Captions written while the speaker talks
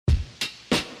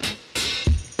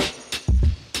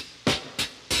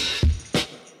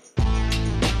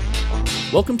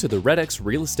Welcome to the REDX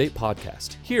Real Estate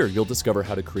Podcast. Here, you'll discover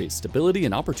how to create stability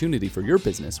and opportunity for your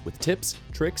business with tips,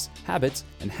 tricks, habits,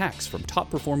 and hacks from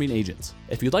top-performing agents.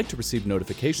 If you'd like to receive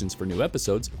notifications for new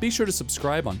episodes, be sure to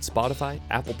subscribe on Spotify,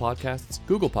 Apple Podcasts,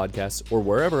 Google Podcasts, or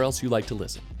wherever else you like to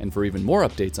listen. And for even more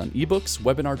updates on ebooks,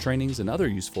 webinar trainings, and other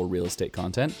useful real estate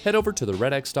content, head over to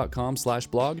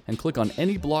theredx.com/blog and click on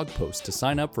any blog post to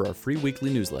sign up for our free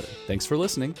weekly newsletter. Thanks for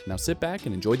listening. Now sit back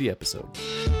and enjoy the episode.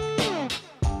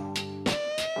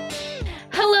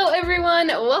 Everyone,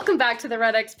 welcome back to the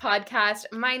REDX podcast.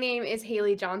 My name is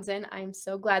Haley Johnson. I'm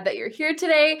so glad that you're here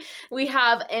today. We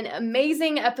have an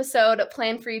amazing episode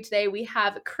planned for you today. We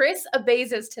have Chris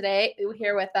Abazis today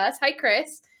here with us. Hi,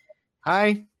 Chris.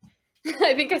 Hi.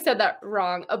 I think I said that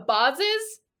wrong.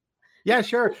 Abazis? Yeah,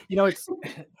 sure. You know, it's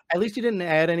at least you didn't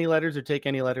add any letters or take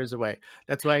any letters away.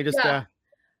 That's why I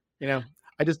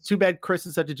just, too bad Chris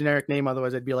is such a generic name.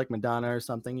 Otherwise, I'd be like Madonna or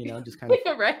something, just kind of.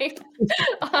 Right.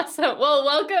 Awesome. Well,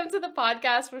 welcome to the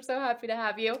podcast. We're so happy to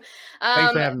have you.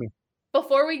 Thanks for having me.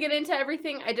 Before we get into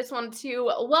everything, I just wanted to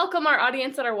welcome our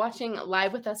audience that are watching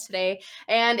live with us today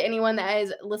and anyone that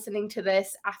is listening to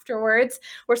this afterwards.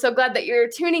 We're so glad that you're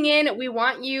tuning in. We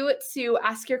want you to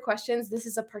ask your questions. This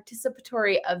is a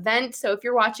participatory event. So if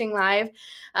you're watching live,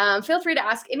 feel free to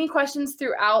ask any questions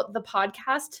throughout the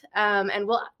podcast, and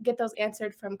we'll get those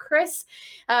answered from Chris.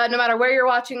 No matter where you're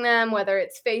watching them, whether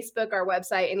it's Facebook, our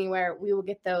website, anywhere, we will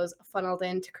get those funneled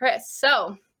into Chris.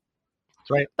 So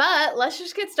right. But let's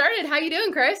just get started. How you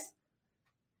doing, Chris?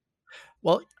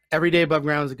 Well, every day above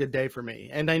ground is a good day for me.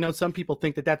 And I know some people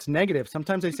think that that's negative.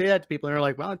 Sometimes I say that to people and they're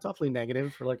like, well, it's awfully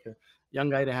negative for like a young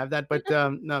guy to have that. But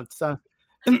no, it's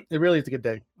it really is a good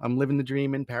day. I'm living the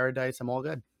dream in paradise. I'm all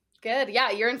good. Good.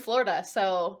 Yeah, you're in Florida,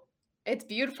 so it's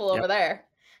beautiful over there.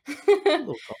 a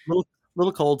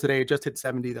little cold today. It just hit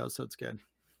 70 though, so it's good.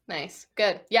 Nice.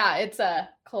 Good. Yeah, it's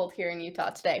cold here in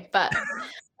Utah today, but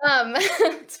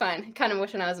it's fine. Kind of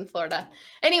wishing I was in Florida.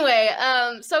 Anyway,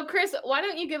 so Chris, why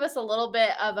don't you give us a little bit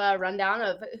of a rundown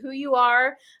of who you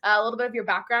are, a little bit of your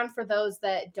background for those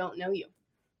that don't know you?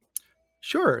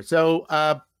 Sure. So,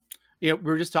 we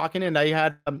were just talking, and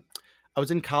I was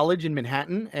in college in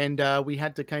Manhattan, and we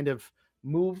had to kind of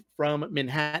move from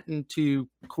Manhattan to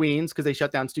Queens because they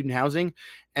shut down student housing,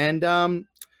 and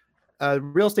a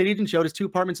real estate agent showed us 2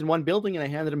 apartments in one building, and I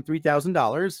handed him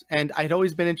 $3,000. And I'd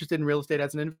always been interested in real estate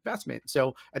as an investment.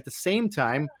 So at the same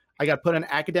time, I got put on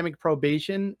academic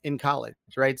probation in college,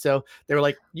 right? So they were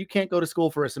like, you can't go to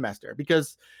school for a semester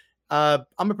because I'm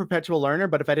a perpetual learner.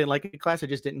 But if I didn't like a class, I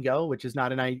just didn't go, which is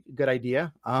not a good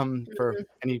idea for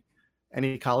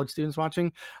any college students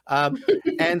watching.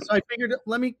 And so I figured,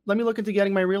 let me look into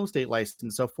getting my real estate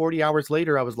license. So 40 hours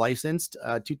later, I was licensed.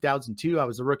 2002, I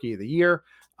was the rookie of the year.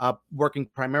 Working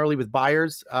primarily with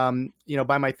buyers. By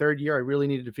my 3rd year, I really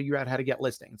needed to figure out how to get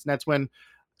listings. And that's when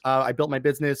I built my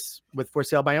business with for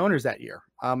sale by owners that year.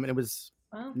 And it was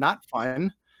not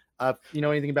fun. You know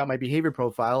anything about my behavior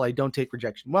profile, I don't take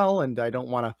rejection well, and I don't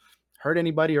want to hurt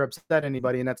anybody or upset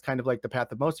anybody. And that's kind of like the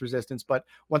path of most resistance. But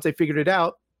once I figured it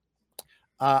out,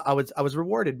 I was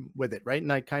rewarded with it, right?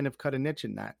 And I kind of cut a niche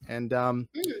in that. And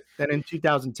then in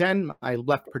 2010, I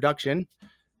left production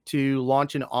to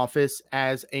launch an office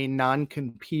as a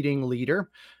non-competing leader.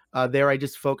 There, I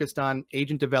just focused on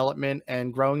agent development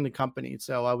and growing the company.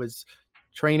 So I was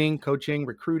training, coaching,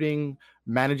 recruiting,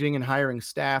 managing, and hiring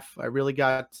staff. I really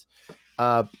got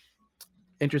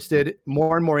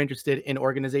more and more interested in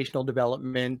organizational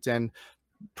development and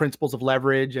principles of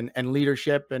leverage and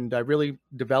leadership. And I really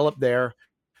developed there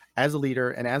as a leader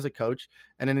and as a coach.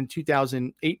 And then in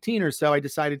 2018 or so, I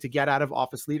decided to get out of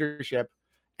office leadership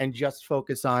and just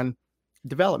focus on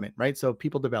development, right? So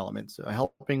people development, so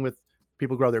helping with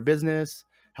people grow their business,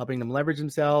 helping them leverage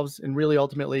themselves, and really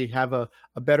ultimately have a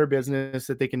better business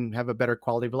that they can have a better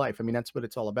quality of life. I mean, that's what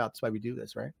it's all about. That's why we do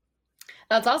this, right?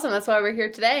 That's awesome. That's why we're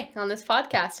here today on this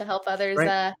podcast, to help others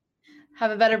have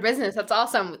a better business. That's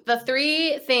awesome. The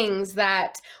 3 things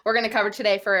that we're going to cover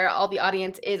today for all the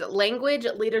audience is language,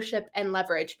 leadership, and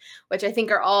leverage, which I think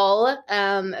are all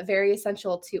very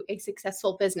essential to a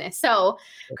successful business. So,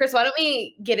 Chris, why don't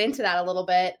we get into that a little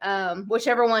bit?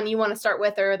 Whichever one you want to start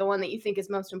with, or the one that you think is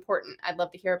most important, I'd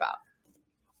love to hear about.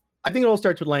 I think it all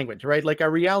starts with language, right? Like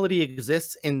our reality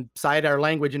exists inside our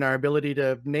language and our ability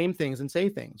to name things and say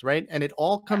things, right? And it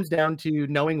all comes down to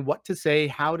knowing what to say,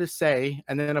 how to say,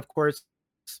 and then, of course,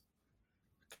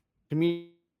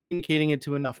 communicating it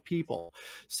to enough people.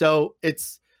 So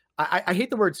I hate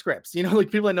the word scripts.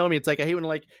 Like people that know me, it's like I hate when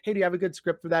like, hey, do you have a good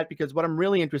script for that? Because what I'm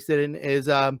really interested in is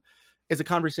is a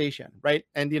conversation, right?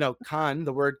 And, con,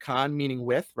 the word con meaning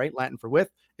with, right? Latin for with,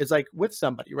 is like with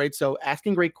somebody, right? So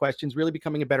asking great questions, really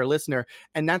becoming a better listener.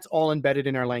 And that's all embedded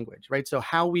in our language, right? So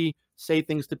how we say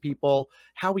things to people,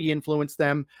 how we influence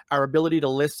them, our ability to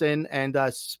listen and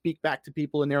speak back to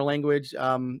people in their language.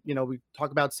 We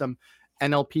talk about some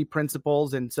NLP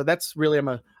principles. And so that's really, I'm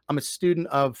a student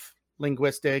of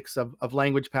linguistics, of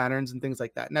language patterns and things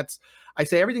like that. And I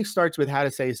say everything starts with how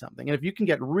to say something. And if you can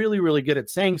get really, really good at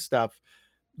saying stuff,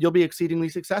 you'll be exceedingly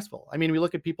successful. I mean, we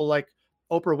look at people like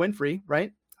Oprah Winfrey,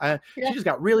 right? She just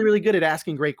got really, really good at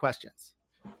asking great questions.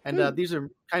 And these are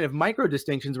kind of micro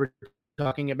distinctions we're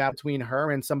talking about between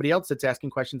her and somebody else that's asking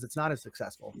questions that's not as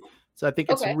successful. So I think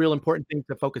it's a real important thing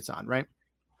to focus on, right?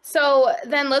 So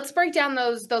then let's break down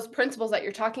those principles that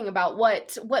you're talking about.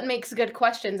 What makes good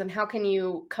questions and how can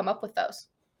you come up with those?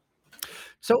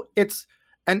 So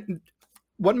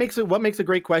what makes a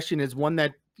great question is one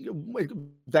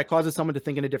that causes someone to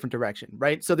think in a different direction,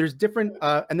 right? So there's different,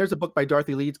 and there's a book by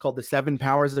Dorothy Leeds called The 7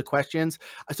 Powers of Questions.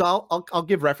 So I'll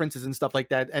give references and stuff like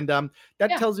that. And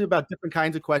that tells you about different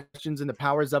kinds of questions and the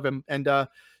powers of them. And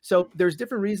so there's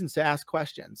different reasons to ask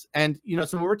questions. And,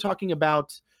 so when we're talking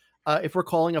about, if we're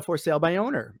calling a for sale by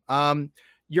owner,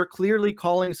 you're clearly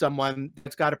calling someone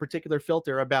that's got a particular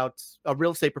filter about a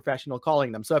real estate professional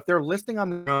calling them. So if they're listing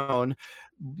on their own,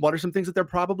 what are some things that they're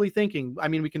probably thinking? I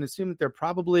mean, we can assume that they're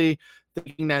probably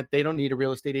thinking that they don't need a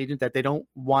real estate agent, that they don't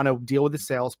want to deal with a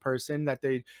salesperson, that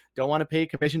they don't want to pay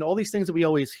commission, all these things that we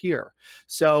always hear.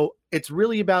 So it's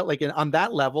really about, like, on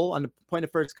that level, on the point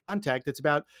of first contact, it's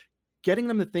about getting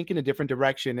them to think in a different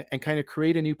direction and kind of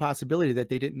create a new possibility that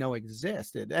they didn't know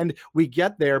existed. And we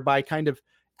get there by kind of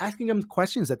asking them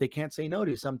questions that they can't say no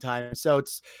to sometimes. So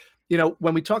it's,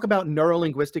 when we talk about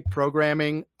neuro-linguistic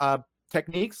programming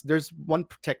techniques, there's one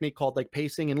technique called like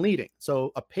pacing and leading.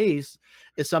 So a pace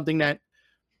is something that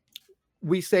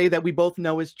we say that we both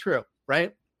know is true,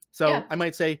 right? So I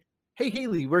might say, hey,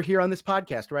 Haley, we're here on this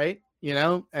podcast, right?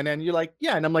 And then you're like,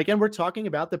 yeah. And I'm like, and we're talking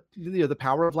about the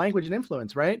power of language and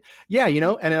influence, right? Yeah.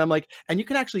 And then I'm like, and you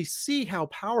can actually see how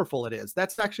powerful it is.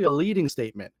 That's actually a leading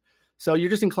statement. So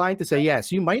you're just inclined to say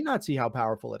yes. You might not see how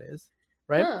powerful it is,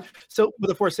 right? So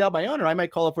with a for sale by owner, I might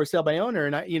call a for sale by owner,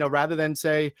 and rather than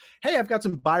say, hey, I've got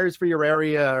some buyers for your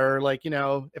area, or like,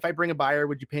 if I bring a buyer,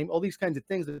 would you pay me? All these kinds of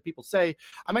things that people say.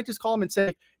 I might just call them and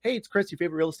say, hey, it's Chris, your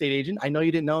favorite real estate agent. I know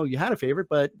you didn't know you had a favorite,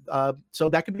 but so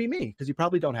that could be me, because you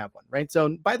probably don't have one, right?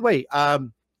 So by the way, I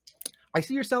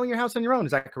see you're selling your house on your own.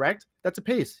 Is that correct? That's a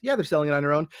pace. Yeah, they're selling it on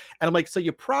their own. And I'm like, so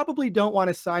you probably don't want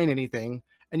to sign anything,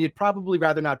 and you'd probably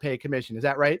rather not pay a commission. Is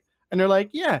that right? And they're like,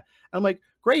 yeah. And I'm like,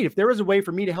 great. If there was a way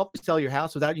for me to help you sell your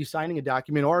house without you signing a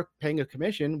document or paying a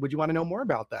commission, would you want to know more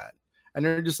about that? And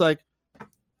they're just like,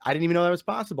 I didn't even know that was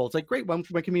possible. It's like, great. When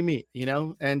can we meet?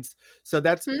 And so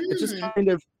it's just kind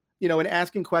of, in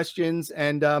asking questions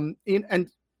and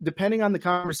depending on the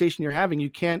conversation you're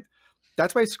having,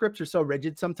 that's why scripts are so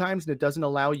rigid sometimes. And it doesn't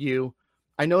allow you.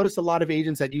 I notice a lot of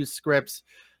agents that use scripts,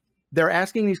 they're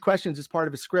asking these questions as part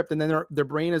of a script, and then their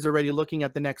brain is already looking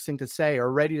at the next thing to say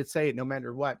or ready to say it no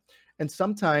matter what. And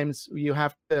sometimes you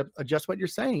have to adjust what you're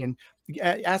saying and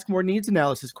ask more needs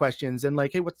analysis questions and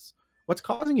like, hey, what's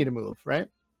causing you to move, right?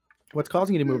 What's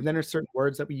causing you to move? And then there's certain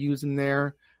words that we use in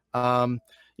there.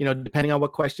 Depending on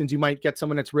what questions, you might get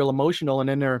someone that's real emotional, and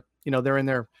then they're in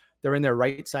their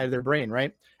right side of their brain,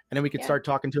 right? And then we could start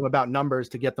talking to them about numbers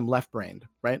to get them left-brained,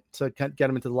 right? So get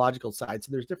them into the logical side. So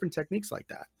there's different techniques like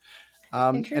that.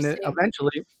 And then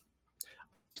eventually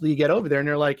you get over there and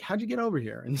they're like, how'd you get over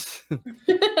here? And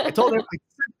I told them,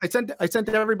 I sent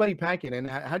everybody packing, and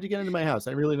how'd you get into my house?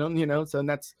 I really don't, so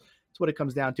that's what it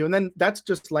comes down to. And then that's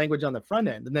just language on the front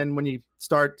end. And then when you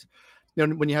start,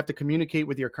 when you have to communicate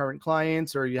with your current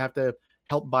clients, or you have to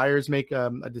help buyers make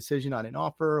a decision on an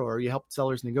offer, or you help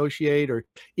sellers negotiate, or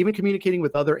even communicating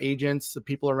with other agents, the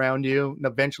people around you, and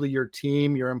eventually your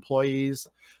team, your employees.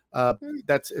 I think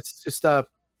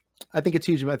it's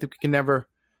huge. I think we can never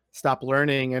stop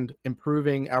learning and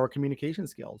improving our communication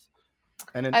skills.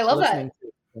 And I love that.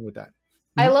 With that.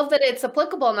 I love that it's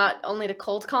applicable not only to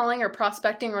cold calling or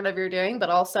prospecting or whatever you're doing, but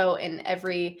also in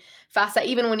every facet.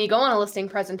 Even when you go on a listing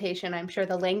presentation, I'm sure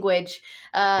the language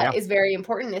is very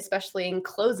important, especially in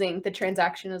closing the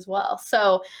transaction as well.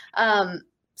 So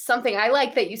something I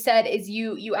like that you said is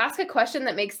you ask a question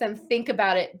that makes them think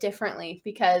about it differently,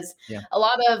 because a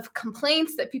lot of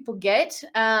complaints that people get,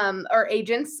 or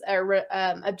agents or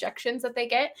objections that they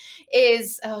get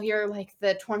is, oh, you're like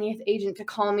the 20th agent to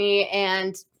call me,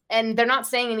 and they're not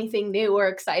saying anything new or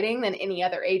exciting than any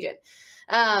other agent.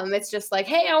 It's just like,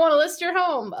 hey, I want to list your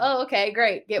home. Oh, okay,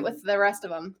 great. Get with the rest of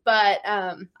them. But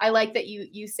I like that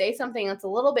you say something that's a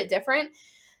little bit different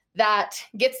that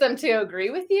gets them to agree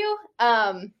with you.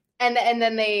 And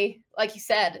then they, like you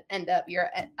said, end up you're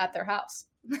at their house.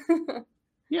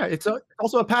 Yeah, it's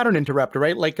also a pattern interrupter,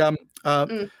 right? Like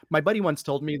Mm. my buddy once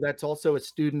told me, that's also a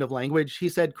student of language. He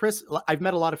said, Chris, I've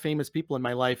met a lot of famous people in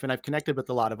my life and I've connected with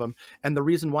a lot of them. And the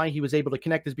reason why he was able to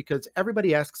connect is because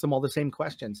everybody asks him all the same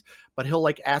questions, but he'll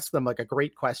like ask them like a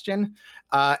great question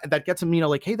that gets them,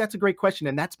 like, hey, that's a great question.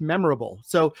 And that's memorable.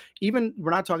 So even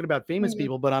we're not talking about famous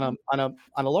people, but on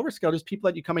a lower scale, just people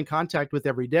that you come in contact with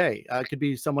every day. It could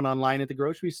be someone online at the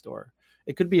grocery store.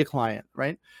 It could be a client,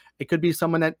 right? It could be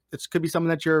someone that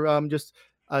you're just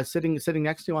sitting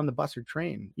next to on the bus or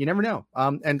train. You never know.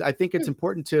 And I think it's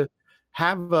important to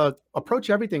have approach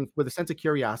everything with a sense of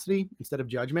curiosity instead of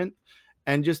judgment,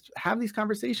 and just have these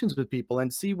conversations with people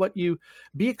and see what you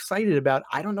be excited about.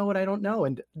 I don't know what I don't know,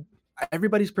 and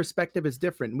everybody's perspective is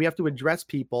different. We have to address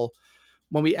people.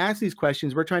 When we ask these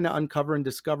questions, we're trying to uncover and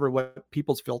discover what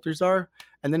people's filters are,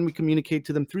 and then we communicate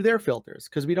to them through their filters,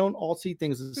 because we don't all see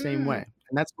things the same way.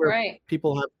 And that's where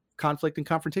people have conflict and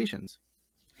confrontations.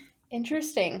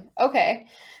 Interesting. Okay.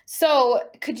 So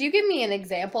could you give me an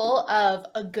example of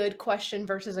a good question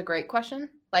versus a great question?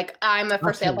 Like, I'm a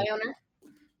for sale by owner.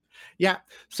 Yeah.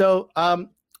 So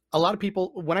a lot of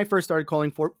people, when I first started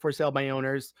calling for sale by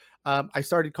owners, I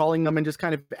started calling them and just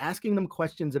kind of asking them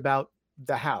questions about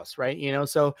the house, right?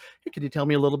 So hey, can you tell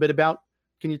me a little bit about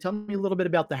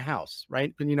the house,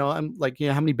 right? And I'm like,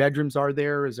 how many bedrooms are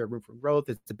there? Is there room for growth?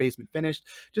 Is the basement finished?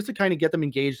 Just to kind of get them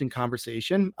engaged in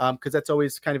conversation, because that's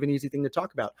always kind of an easy thing to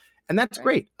talk about. And that's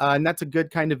great. And that's a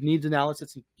good kind of needs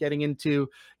analysis, getting into,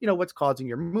 what's causing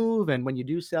your move, and when you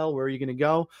do sell, where are you going to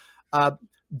go?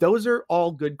 Those are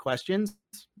all good questions,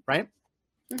 right?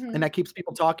 And that keeps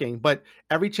people talking. But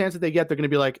every chance that they get, they're going to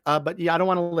be like, but yeah, I don't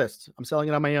want to list. I'm selling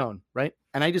it on my own, right?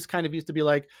 And I just kind of used to be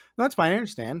like, no, that's fine. I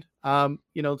understand. So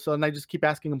and I just keep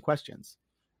asking them questions.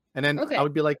 And then I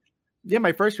would be like, yeah,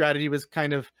 my first strategy was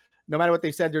kind of, no matter what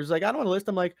they said, there's like, I don't want to list.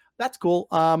 I'm like, that's cool.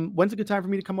 When's a good time for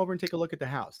me to come over and take a look at the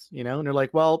house? And they're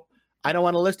like, well, I don't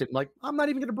want to list it. I'm like, I'm not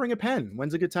even going to bring a pen.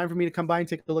 When's a good time for me to come by and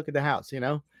take a look at the house?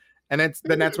 And that's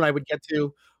when I would get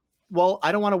to, well,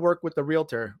 I don't want to work with the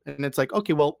realtor. And it's like,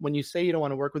 okay, well, when you say you don't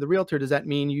want to work with a realtor, does that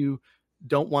mean you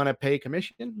don't want to pay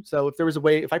commission? So if there was a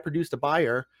way, if I produced a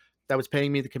buyer that was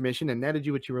paying me the commission and netted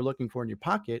you what you were looking for in your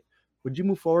pocket, would you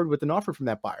move forward with an offer from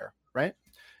that buyer, right?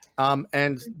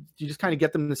 And you just kind of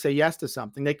get them to say yes to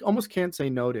something. They almost can't say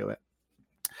no to it.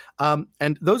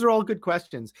 And those are all good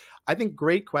questions. I think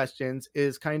great questions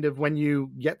is kind of when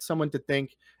you get someone to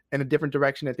think in a different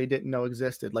direction that they didn't know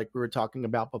existed, like we were talking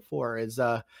about before, is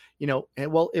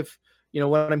well, if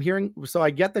what I'm hearing, so I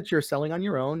get that you're selling on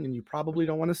your own and you probably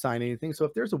don't want to sign anything. So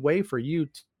if there's a way for you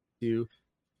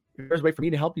there's a way for me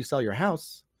to help you sell your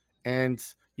house, and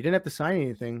you didn't have to sign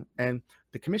anything, and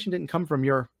the commission didn't come from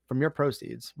your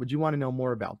proceeds, would you want to know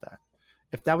more about that?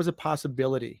 If that was a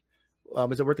possibility,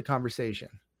 is it worth the conversation?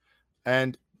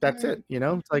 And that's it.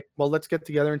 It's like, well, let's get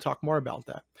together and talk more about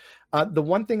that. The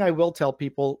one thing I will tell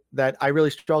people that I really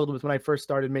struggled with when I first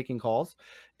started making calls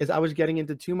is I was getting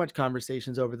into too much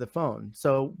conversations over the phone.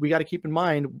 So we got to keep in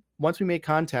mind, once we make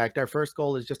contact, our first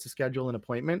goal is just to schedule an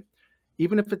appointment,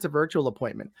 even if it's a virtual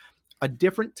appointment, a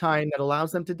different time that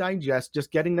allows them to digest,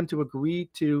 just getting them to agree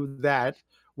to that,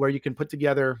 where you can put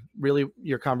together really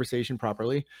your conversation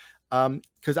properly.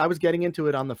 Because I was getting into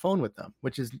it on the phone with them,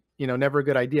 which is, never a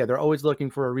good idea. They're always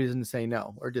looking for a reason to say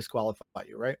no or disqualify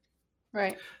you, right?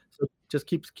 Right. So just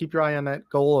keep your eye on that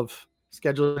goal of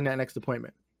scheduling that next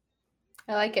appointment.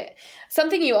 I like it.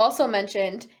 Something you also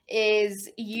mentioned is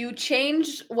you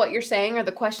change what you're saying or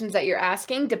the questions that you're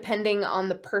asking depending on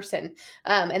the person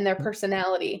and their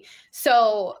personality.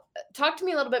 So talk to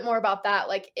me a little bit more about that.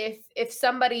 Like if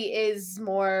somebody is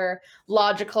more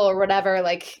logical or whatever,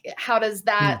 like how does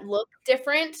that look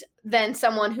different than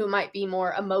someone who might be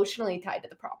more emotionally tied to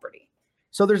the property?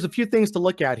 So there's a few things to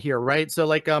look at here, right? So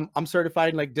like I'm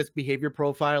certified in like disc behavior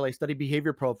profile. I study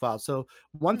behavior profiles. So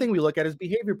one thing we look at is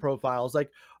behavior profiles.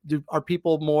 Like, are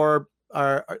people more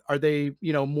are they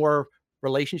more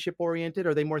relationship oriented?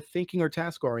 Are they more thinking or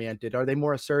task oriented? Are they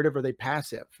more assertive? Or are they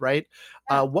passive? Right?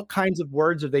 What kinds of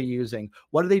words are they using?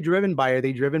 What are they driven by? Are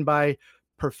they driven by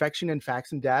perfection and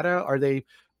facts and data? Are they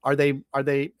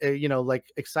like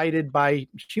excited by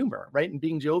humor, right? And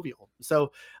being jovial.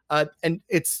 So, and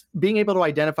it's being able to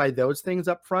identify those things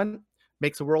up front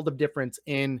makes a world of difference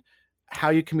in how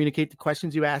you communicate, the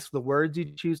questions you ask, the words you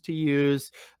choose to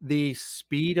use, the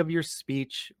speed of your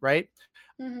speech, right?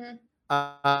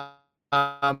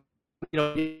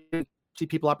 see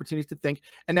people opportunities to think.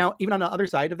 And now even on the other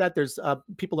side of that, there's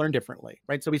people learn differently,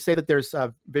 right? So we say that there's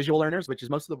visual learners, which is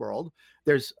most of the world.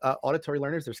 There's auditory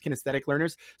learners, there's kinesthetic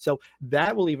learners. So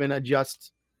that will even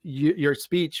adjust your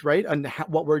speech, right? And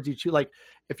what words you choose. Like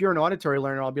if you're an auditory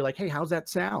learner, I'll be like, hey, how's that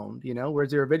sound? You know,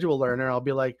 whereas you're a visual learner, I'll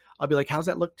be like, how's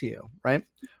that look to you? Right.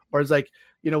 Or it's like,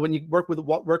 you know, when you work with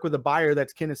a buyer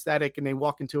that's kinesthetic and they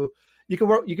walk into, you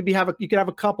could have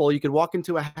a couple, you could walk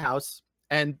into a house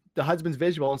and the husband's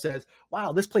visual and says,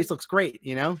 wow, this place looks great.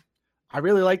 You know, I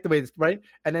really like the way this, right.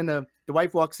 And then the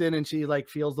wife walks in and she like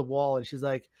feels the wall and she's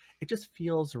like, it just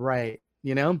feels right.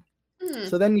 You know?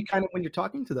 So then you kind of, when you're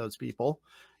talking to those people,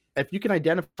 if you can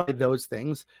identify those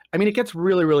things, I mean, it gets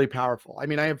really, really powerful. I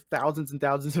mean, I have thousands and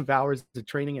thousands of hours of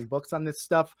training and books on this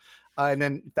stuff, and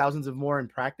then thousands of more in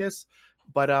practice.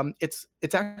 But it's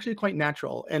actually quite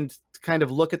natural. And to kind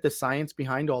of look at the science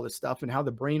behind all this stuff and how the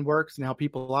brain works and how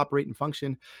people operate and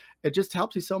function, it just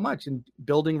helps you so much in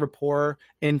building rapport,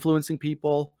 influencing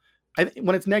people.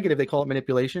 When it's negative, they call it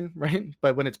manipulation, right?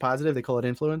 But when it's positive, they call it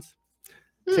influence.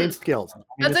 Same skills. I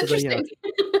mean, that's interesting.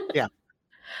 Yeah.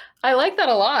 I like that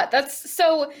a lot. That's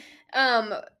so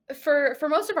for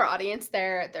most of our audience,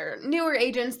 they're newer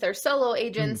agents, they're solo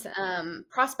agents,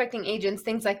 prospecting agents,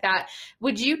 things like that.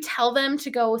 Would you tell them to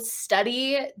go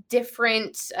study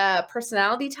different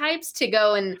personality types to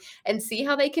go and see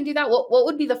how they can do that? What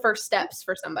would be the first steps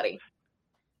for somebody?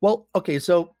 Well, okay,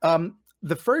 so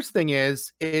the first thing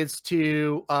is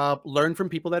to learn from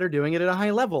people that are doing it at a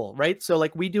high level, right? So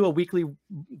like we do a weekly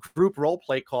group role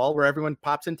play call where everyone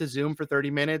pops into Zoom for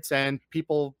 30 minutes and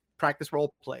people practice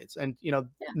role plays. And, you know,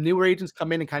 newer agents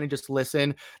come in and kind of just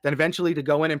listen, then eventually to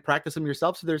go in and practice them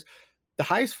yourself. So there's the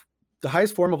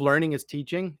highest form of learning is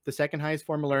teaching. The second highest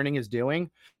form of learning is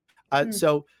doing.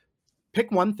 So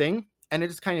pick one thing and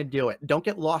just kind of do it. Don't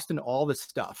get lost in all this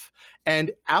stuff.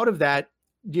 And out of that,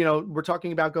 you know, we're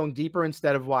talking about going deeper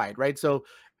instead of wide, right? So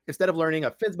instead of learning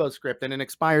a FSBO script and an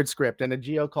expired script and a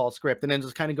geocall script and then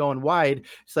just kind of going wide,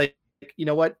 it's like, you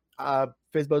know what?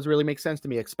 FSBOs really make sense to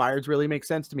me. Expireds really make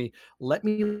sense to me. Let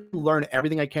me learn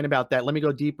everything I can about that. Let me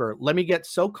go deeper. Let me get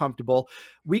so comfortable.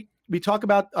 We talk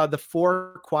about the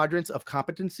 4 quadrants of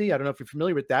competency. I don't know if you're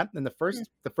familiar with that. And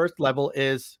the first level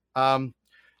is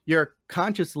you're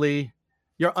unconsciously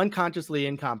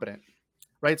incompetent,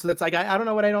 right? So that's like, I don't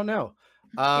know what I don't know.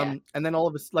 And then all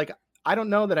of us, like, I don't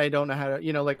know that I don't know how to,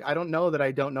 you know, like, I don't know that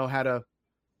I don't know how to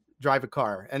drive a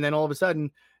car. And then all of a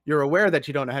sudden you're aware that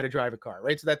you don't know how to drive a car,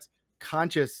 right? So that's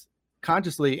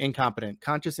consciously incompetent,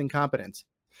 conscious incompetence.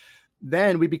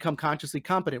 Then we become consciously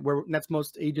competent, where that's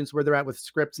most agents where they're at with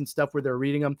scripts and stuff, where they're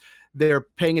reading them, they're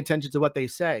paying attention to what they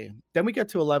say. Then we get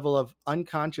to a level of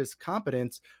unconscious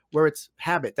competence where it's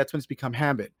habit. That's when it's become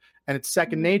habit and it's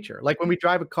second nature. Like when we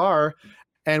drive a car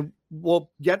and you'll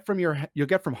get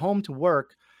from home to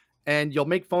work and you'll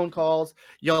make phone calls,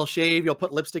 you'll shave, you'll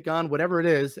put lipstick on, whatever it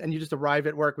is, and you just arrive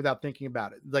at work without thinking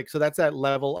about it. Like, so that's that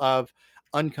level of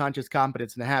unconscious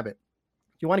competence in a habit.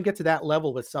 You want to get to that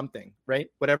level with something, right?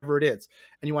 Whatever it is,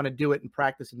 and you want to do it and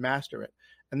practice and master it.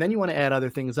 And then you want to add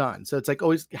other things on. So it's like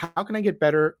always, how can I get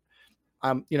better?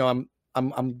 You know,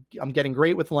 I'm getting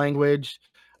great with language.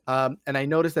 And I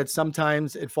notice that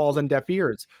sometimes it falls on deaf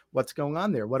ears. What's going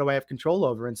on there? What do I have control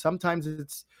over? And sometimes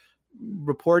it's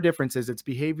rapport differences, it's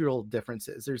behavioral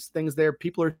differences. There's things there.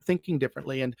 People are thinking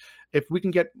differently. And if we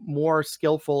can get more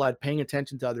skillful at paying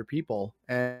attention to other people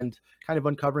and kind of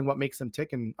uncovering what makes them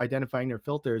tick and identifying their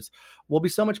filters, we'll be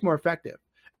so much more effective.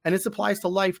 And this applies to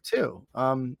life too.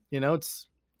 You know,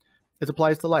 it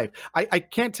applies to life. I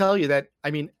can't tell you that.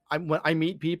 I mean, when I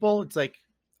meet people, it's like,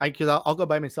 because I'll go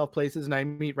by myself places and I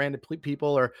meet random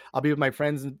people, or I'll be with my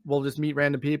friends and we'll just meet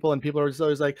random people, and people are just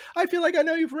always like, I feel like I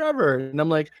know you forever. And I'm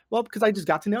like, well, because I just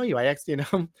got to know you. I asked, you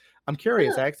know, I'm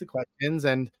curious. I ask the questions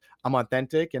and I'm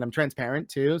authentic and I'm transparent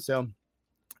too. So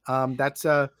that's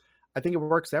I think it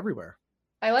works everywhere.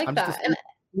 I like that. And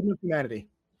humanity.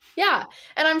 Yeah.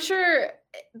 And I'm sure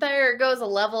there goes a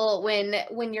level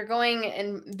when you're going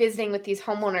and visiting with these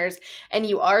homeowners and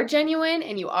you are genuine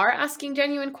and you are asking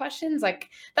genuine questions, like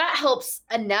that helps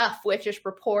enough with just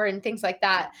rapport and things like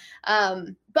that.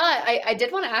 But I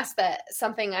did want to ask that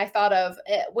something I thought of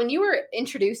when you were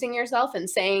introducing yourself and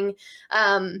saying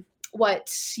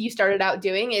what you started out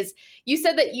doing is you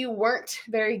said that you weren't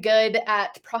very good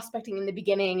at prospecting in the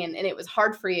beginning and it was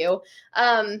hard for you.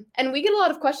 And we get a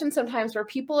lot of questions sometimes where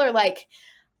people are like,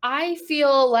 I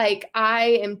feel like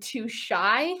I am too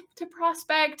shy to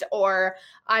prospect, or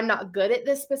I'm not good at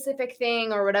this specific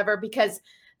thing or whatever, because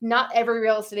not every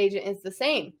real estate agent is the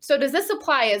same. So does this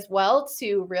apply as well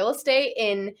to real estate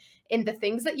in the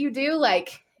things that you do?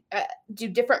 Like do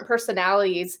different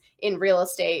personalities in real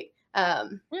estate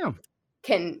Yeah.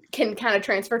 can kind of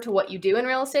transfer to what you do in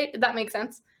real estate. Did that make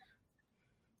sense?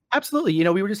 Absolutely.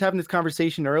 We were just having this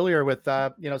conversation earlier with,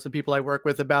 some people I work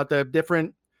with about the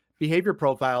different behavior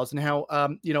profiles and how,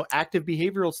 active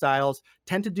behavioral styles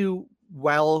tend to do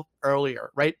well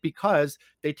earlier, right? Because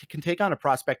they can take on a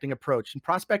prospecting approach, and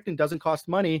prospecting doesn't cost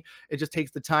money. It just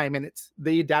takes the time, and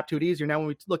they adapt to it easier. Now, when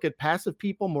we look at passive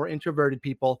people, more introverted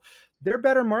people, they're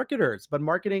better marketers, but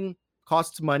marketing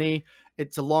costs money.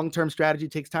 It's a long-term strategy,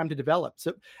 takes time to develop.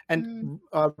 So, and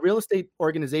real estate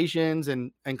organizations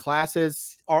and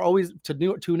classes are always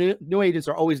new agents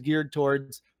are always geared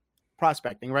towards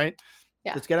prospecting, right?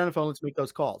 Yeah. Let's get on the phone. Let's make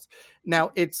those calls.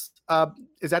 Now, is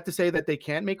that to say that they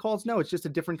can't make calls? No, it's just a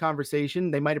different conversation.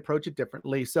 They might approach it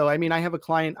differently. So, I mean, I have a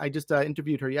client. I just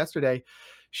interviewed her yesterday.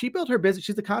 She built her business.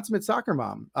 She's a consummate soccer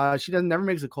mom. She never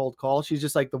makes a cold call. She's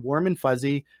just like the warm and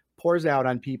fuzzy, pours out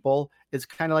on people. It's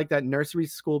kind of like that nursery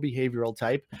school behavioral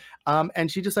type. And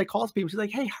she just like calls people. She's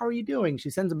like, "Hey, how are you doing?" She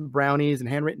sends them brownies and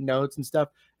handwritten notes and stuff.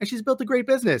 And she's built a great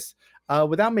business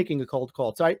without making a cold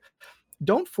call. So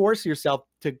don't force yourself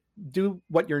to do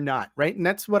what you're not, right? And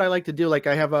that's what I like to do. Like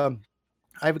I have a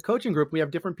coaching group. We have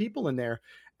different people in there,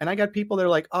 and I got people that are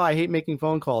like, "Oh, I hate making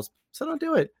phone calls." So don't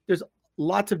do it. There's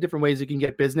lots of different ways you can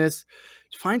get business.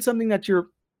 Find something that you're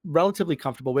relatively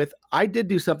comfortable with. I did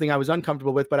do something I was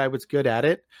uncomfortable with, but I was good at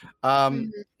it.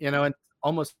 And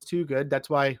almost too good.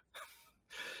 That's why.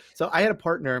 So I had a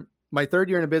partner, my third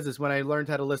year in a business, when I learned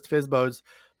how to list FSBOs.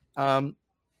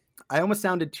 I almost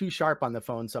sounded too sharp on the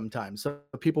phone sometimes. So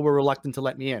people were reluctant to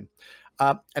let me in.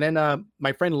 And then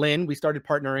my friend Lynn, we started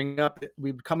partnering up.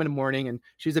 We would come in the morning, and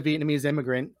she's a Vietnamese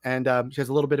immigrant, and she has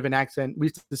a little bit of an accent. We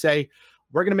used to say,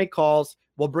 we're going to make calls.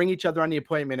 We'll bring each other on the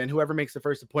appointment, and whoever makes the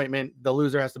first appointment, the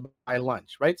loser has to buy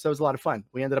lunch, right? So it was a lot of fun.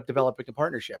 We ended up developing a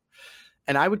partnership.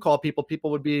 And I would call people.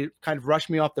 People would be kind of rush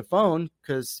me off the phone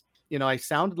because, I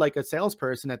sounded like a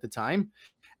salesperson at the time.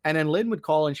 And then Lynn would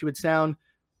call, and she would sound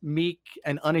meek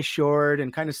and unassured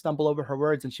and kind of stumble over her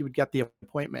words, and she would get the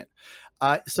appointment.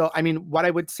 So, I mean, what I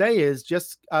would say is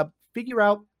just figure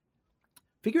out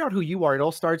who you are. It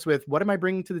all starts with, what am I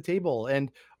bringing to the table,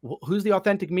 and who's the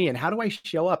authentic me, and how do I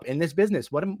show up in this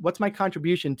business? What's my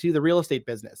contribution to the real estate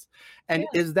business? And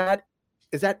is that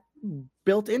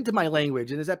built into my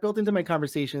language, and is that built into my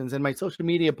conversations and my social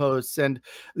media posts and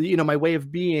my way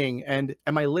of being? And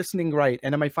am I listening right?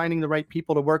 And am I finding the right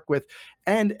people to work with?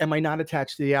 And am I not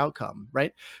attached to the outcome,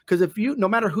 right? Because no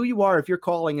matter who you are, if you're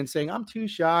calling and saying, "I'm too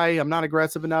shy, I'm not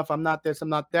aggressive enough, I'm not this, I'm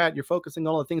not that," you're focusing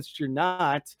on all the things that you're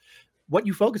not. What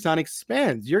you focus on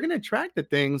expands. You're going to attract the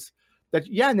things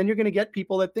and then you're going to get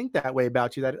people that think that way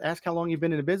about you, that ask how long you've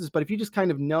been in a business. But if you just kind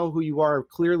of know who you are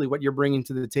clearly, what you're bringing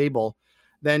to the table,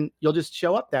 then you'll just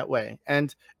show up that way,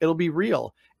 and it'll be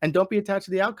real. And don't be attached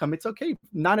to the outcome. It's okay.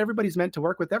 Not everybody's meant to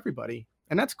work with everybody,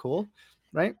 and that's cool,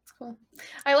 right? That's cool.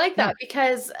 I like that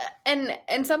because, and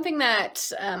something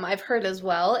that I've heard as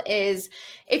well is,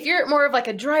 if you're more of like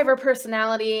a driver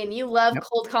personality and you love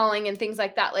cold calling and things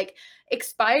like that, like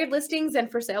expired listings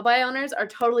and for sale by owners are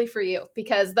totally for you,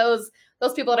 because those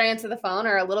people that answer the phone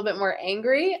are a little bit more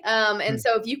angry. And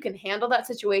so if you can handle that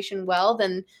situation well,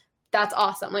 then that's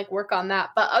awesome. Like, work on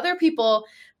that. But other people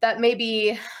that might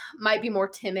be more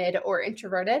timid or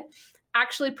introverted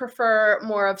actually prefer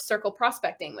more of circle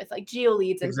prospecting with like geo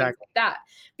leads and things like that,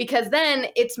 because then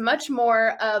it's much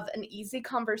more of an easy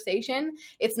conversation.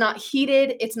 It's not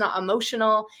heated. It's not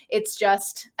emotional. It's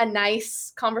just a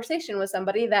nice conversation with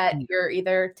somebody that you're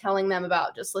either telling them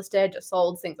about just listed, just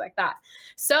sold, things like that.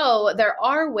 So there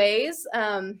are ways.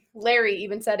 Larry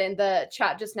even said in the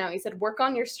chat just now, he said, work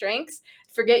on your strengths,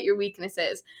 forget your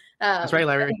weaknesses. That's right,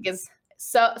 Larry. I think is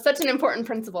such an important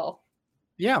principle.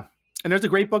 Yeah. And there's a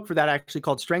great book for that, actually,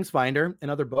 called Strengths Finder,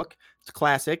 another book. It's a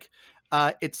classic.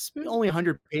 It's only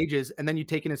 100 pages, and then you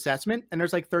take an assessment, and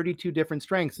there's like 32 different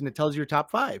strengths, and it tells you your top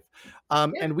 5.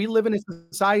 And we live in a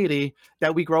society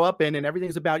that we grow up in, and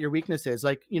everything's about your weaknesses.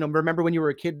 Like, remember when you were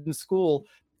a kid in school,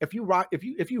 if you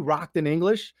rocked in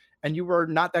English and you were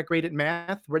not that great at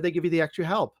math, where'd they give you the extra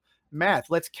help?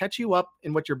 Math. Let's catch you up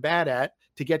in what you're bad at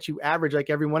to get you average like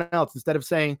everyone else. Instead of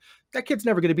saying, that kid's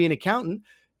never going to be an accountant,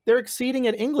 they're exceeding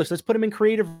at English. Let's put them in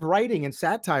creative writing and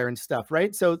satire and stuff,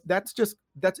 right? So that's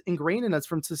ingrained in us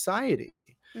from society.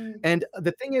 And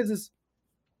the thing is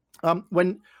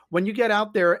when you get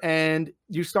out there and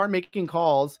you start making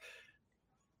calls,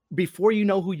 before you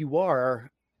know who you are,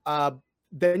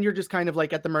 then you're just kind of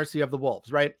like at the mercy of the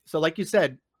wolves, right? So like you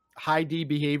said, high D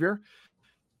behavior,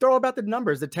 they're all about the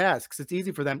numbers, the tasks. It's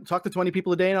easy for them. Talk to 20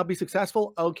 people a day and I'll be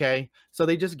successful. Okay. So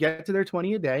they just get to their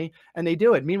 20 a day and they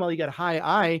do it. Meanwhile, you got high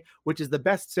I, which is the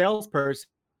best salesperson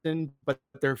but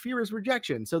their fear is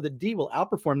rejection. So the D will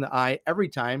outperform the I every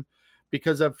time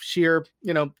because of sheer,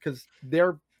 because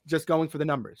they're just going for the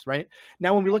numbers, right?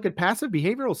 Now, when we look at passive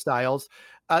behavioral styles,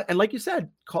 and like you said,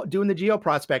 doing the geo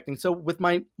prospecting. So with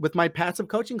my passive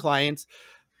coaching clients,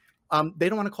 they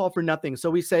don't want to call for nothing. So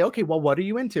we say, okay, well, what are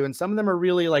you into? And some of them are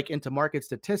really like into market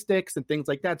statistics and things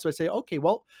like that. So I say, okay,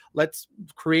 well, let's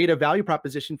create a value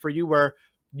proposition for you where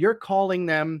you're calling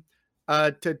them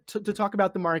to talk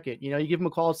about the market. You give them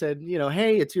a call, said,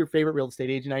 hey, it's your favorite real estate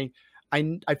agent.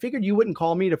 I figured you wouldn't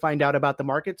call me to find out about the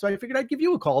market. So I figured I'd give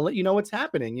you a call, let you know what's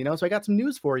happening, so I got some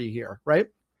news for you here, right?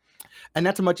 And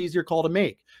that's a much easier call to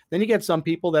make. Then you get some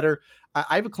people that are,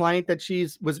 I have a client that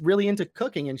was really into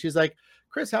cooking, and she's like,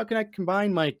 Chris, how can I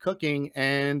combine my cooking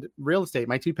and real estate,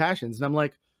 my two passions? And I'm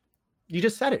like, you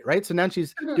just said it, right? So now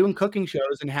she's doing cooking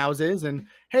shows in houses, and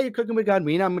hey, you're cooking with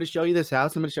Godwina. I'm going to show you this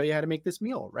house. I'm going to show you how to make this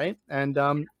meal, right? And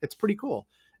it's pretty cool.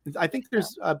 I think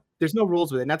there's no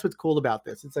rules with it, and that's what's cool about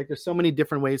this. It's like there's so many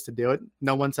different ways to do it.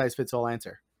 No one size fits all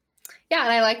answer. Yeah,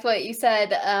 and I liked what you said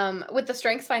with the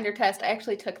Strengths Finder test. I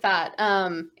actually took that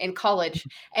in college,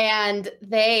 and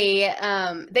they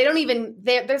don't even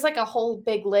there's like a whole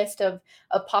big list of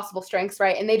possible strengths,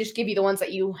 right? And they just give you the ones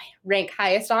that you rank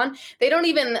highest on. They don't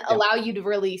even allow you to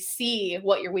really see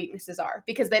what your weaknesses are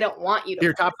because they don't want you to.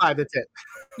 Your top 5, that's it.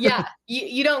 Yeah,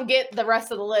 you don't get the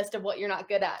rest of the list of what you're not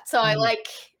good at. So I like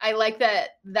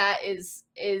that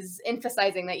is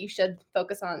emphasizing that you should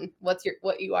focus on what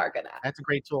you are good at. That's a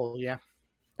great tool. Yeah.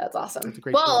 That's awesome.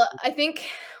 Well, I think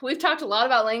we've talked a lot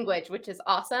about language, which is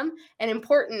awesome and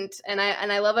important. And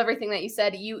I love everything that you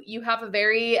said. You have a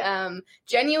very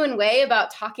genuine way about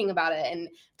talking about it and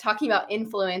talking about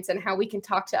influence and how we can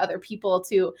talk to other people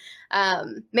to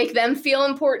make them feel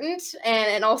important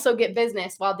and also get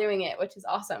business while doing it, which is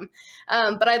awesome.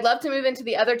 But I'd love to move into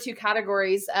the other two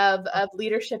categories of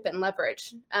leadership and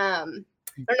leverage. I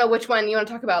don't know which one you want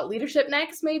to talk about. Leadership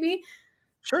next, maybe?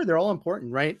 Sure, they're all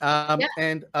important, right?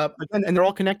 And they're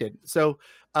all connected. So,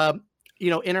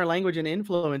 in our language and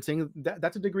influencing,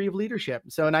 that's a degree of leadership.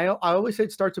 So, and I always say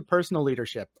it starts with personal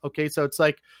leadership. Okay, so it's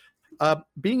like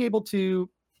being able to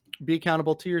be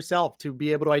accountable to yourself, to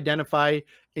be able to identify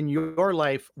in your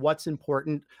life what's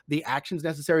important, the actions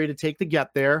necessary to take to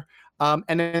get there,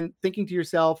 and then thinking to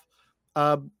yourself,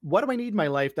 what do I need in my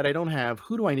life that I don't have?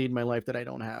 Who do I need in my life that I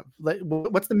don't have?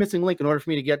 What's the missing link in order for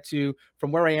me to get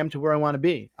from where I am to where I want to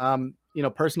be?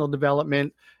 Personal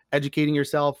development, educating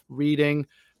yourself, reading,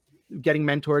 getting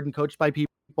mentored and coached by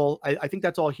people. I think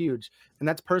that's all huge. And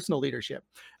that's personal leadership.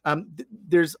 No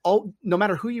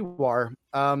matter who you are,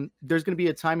 there's going to be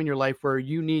a time in your life where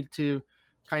you need to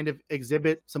kind of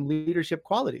exhibit some leadership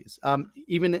qualities,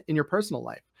 even in your personal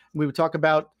life. We would talk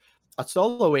about a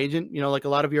solo agent, like a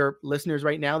lot of your listeners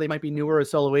right now, they might be newer, a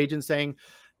solo agent saying,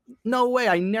 no way,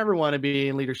 I never want to be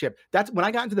in leadership. That's when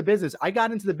I got into the business. I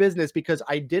got into the business because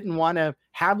I didn't want to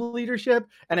have leadership,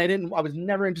 and I was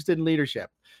never interested in leadership.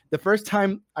 The first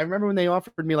time, I remember when they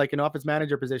offered me like an office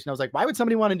manager position, I was like, why would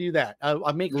somebody want to do that?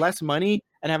 I'll make less money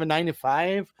and have a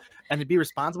 9-to-5 and to be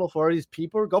responsible for all these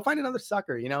people. Go find another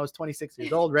sucker. I was 26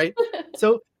 years old, right?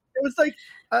 So it was like,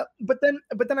 but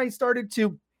then I started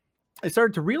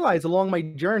to realize along my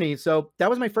journey. So that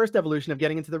was my first evolution of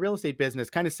getting into the real estate business,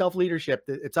 kind of self-leadership.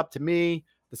 It's up to me.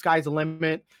 The sky's the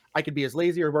limit. I could be as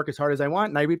lazy or work as hard as I want,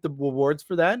 and I reap the rewards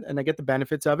for that, and I get the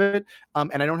benefits of it.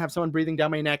 And I don't have someone breathing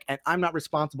down my neck, and I'm not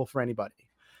responsible for anybody.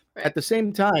 Right. At the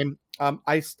same time,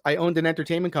 I owned an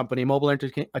entertainment company, mobile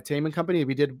entertainment company.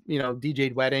 We did,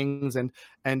 DJ'd weddings and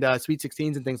Sweet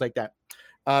 16s and things like that.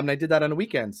 And I did that on the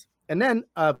weekends. And then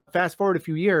fast forward a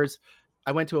few years,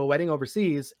 I went to a wedding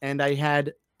overseas, and I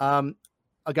had a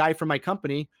guy from my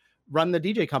company run the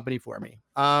DJ company for me.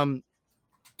 And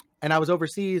I was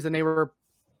overseas, and they were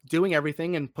doing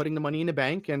everything and putting the money in the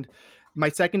bank. And my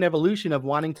second evolution of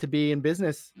wanting to be in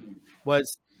business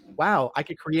was, wow, I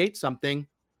could create something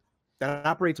that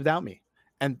operates without me.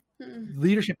 And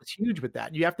leadership is huge with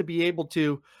that. You have to be able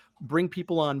to bring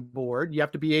people on board. You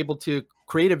have to be able to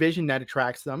create a vision that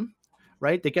attracts them,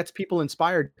 right? That gets people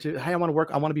inspired to, hey, I want to work.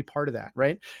 I want to be part of that,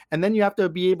 right? And then you have to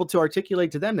be able to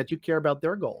articulate to them that you care about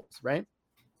their goals, right?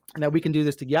 And that we can do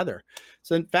this together.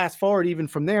 So then fast forward even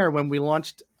from there, when we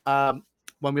launched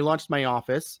my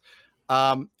office,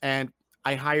 and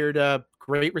I hired a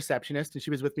great receptionist, and she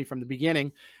was with me from the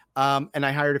beginning. And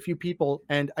I hired a few people,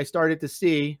 and I started to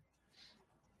see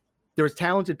there was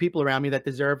talented people around me that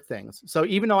deserved things. So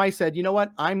even though I said, you know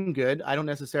what, I'm good. I don't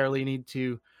necessarily need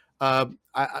to,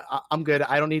 I'm good.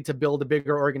 I don't need to build a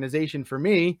bigger organization for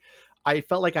me. I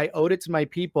felt like I owed it to my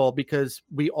people, because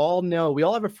we all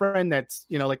have a friend that's,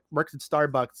 like works at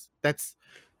Starbucks. That's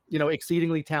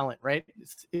exceedingly right?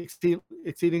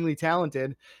 Exceedingly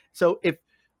talented. So if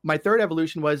my third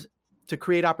evolution was to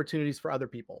create opportunities for other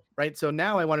people, right? So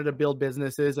now I wanted to build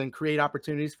businesses and create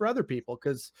opportunities for other people,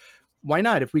 because why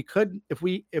not? If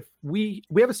we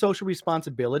have a social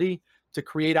responsibility to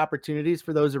create opportunities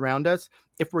for those around us,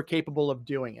 if we're capable of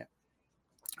doing it.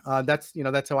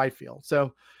 That's how I feel.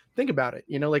 So think about it,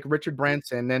 like Richard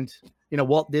Branson and,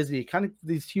 Walt Disney, kind of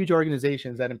these huge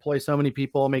organizations that employ so many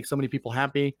people, make so many people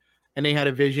happy, and they had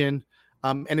a vision.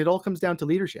 And it all comes down to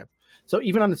leadership. So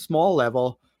even on a small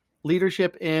level,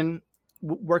 leadership in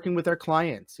working with our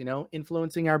clients,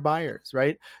 influencing our buyers,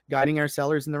 right? Guiding our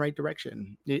sellers in the right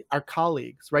direction, our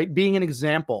colleagues, right? Being an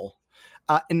example,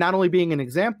 and not only being an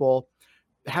example,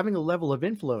 having a level of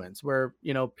influence where,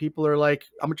 people are like,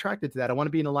 I'm attracted to that. I want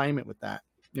to be in alignment with that.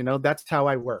 That's how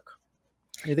I work.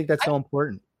 I think that's so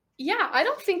important. Yeah, I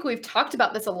don't think we've talked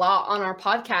about this a lot on our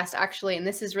podcast, actually, and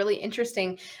this is really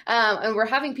interesting. And we're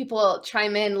having people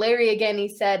chime in. Larry, again, he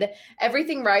said,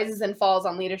 everything rises and falls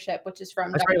on leadership, which is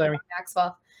from Dr. Larry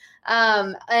Maxwell.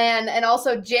 And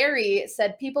also Jerry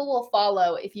said, people will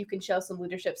follow if you can show some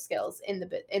leadership skills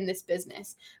in this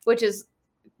business, which is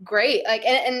great. Like,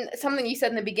 and something you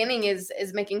said in the beginning is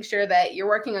making sure that you're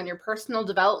working on your personal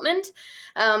development,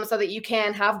 so that you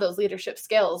can have those leadership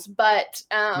skills. But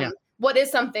what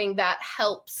is something that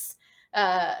helps,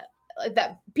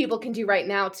 that people can do right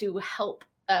now to help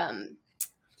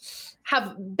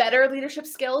have better leadership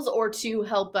skills, or to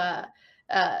help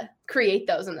create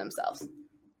those in themselves?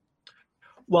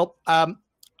 Well,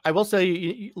 I will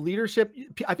say leadership,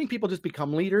 I think people just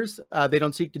become leaders. They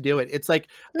don't seek to do it. It's like,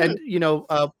 and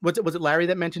was it Larry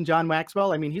that mentioned John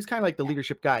Maxwell? I mean, he's kind of like the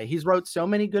leadership guy. He's wrote so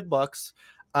many good books,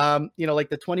 like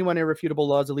the 21 Irrefutable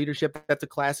Laws of Leadership. That's a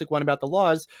classic one about the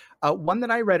laws. One that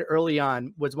I read early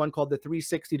on was one called the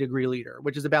 360-degree leader,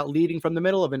 which is about leading from the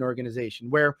middle of an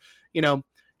organization where,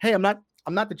 hey, I'm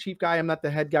not the chief guy. I'm not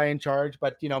the head guy in charge,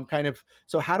 but I'm kind of,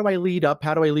 so how do I lead up?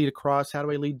 How do I lead across? How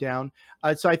do I lead down?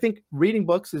 So I think reading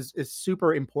books is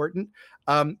super important.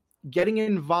 Getting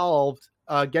involved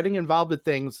with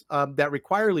things that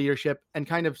require leadership, and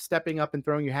kind of stepping up and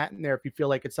throwing your hat in there if you feel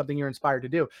like it's something you're inspired to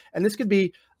do. And this could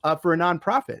be for a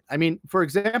nonprofit. I mean, for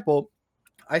example,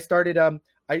 I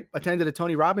attended a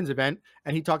Tony Robbins event,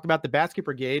 and he talked about the Basket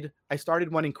Brigade. I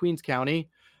started one in Queens County.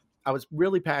 I was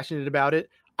really passionate about it.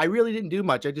 I really didn't do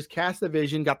much. I just cast the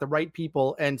vision, got the right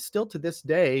people, and still to this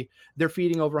day, they're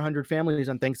feeding over 100 families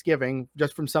on Thanksgiving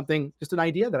just from just an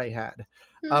idea that I had.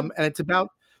 And it's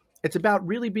about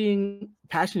really being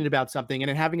passionate about something and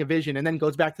then having a vision, and then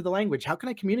goes back to the language. How can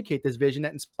I communicate this vision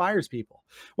that inspires people?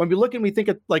 When we look and we think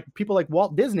of like people like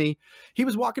Walt Disney, he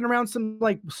was walking around some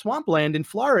like swampland in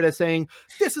Florida saying,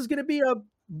 this is going to be a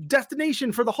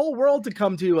destination for the whole world to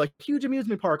come to, a huge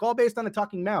amusement park, all based on a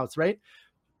talking mouse, right?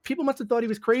 People must have thought he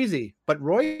was crazy, but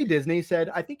Roy Disney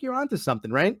said, I think you're onto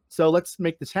something, right? So let's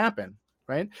make this happen,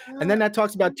 right? And then that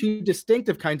talks about two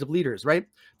distinctive kinds of leaders, right?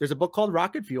 There's a book called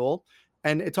Rocket Fuel,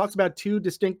 and it talks about two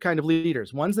distinct kind of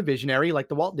leaders. One's the visionary, like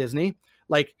the Walt Disney,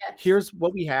 like, here's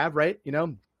what we have, right?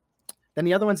 Then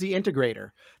the other one's the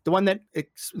integrator, the one that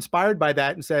is inspired by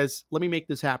that and says, let me make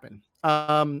this happen.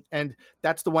 And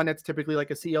that's the one that's typically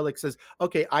like a CEO that says,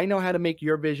 okay, I know how to make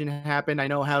your vision happen. I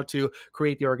know how to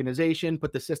create the organization,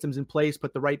 put the systems in place,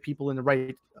 put the right people in the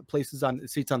right places on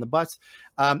seats on the bus.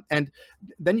 And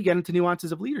then you get into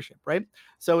nuances of leadership, right?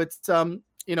 So it's,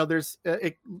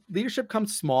 leadership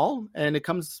comes small, and it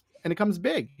comes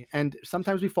big. And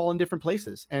sometimes we fall in different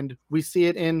places, and we see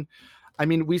it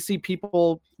we see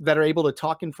people that are able to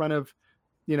talk in front of,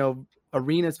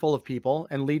 arenas full of people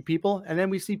and lead people. And then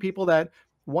we see people that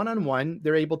one-on-one,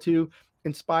 they're able to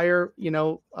inspire,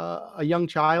 a young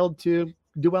child to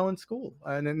do well in school.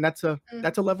 And then that's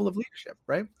a level of leadership,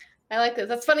 right? I like this.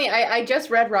 That's funny. I just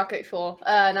read Rocket Fuel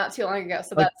not too long ago.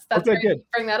 So that's okay, great to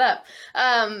bring that up.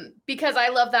 Because I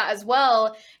love that as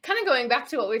well. Kind of going back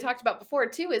to what we talked about before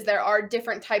too, is there are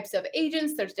different types of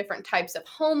agents. There's different types of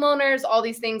homeowners, all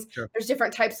these things. Sure. There's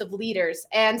different types of leaders.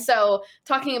 And so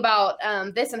talking about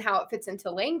this and how it fits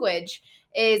into language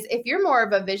is, if you're more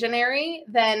of a visionary,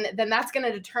 then that's going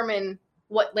to determine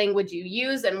what language you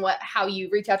use and how you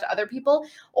reach out to other people.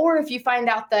 Or if you find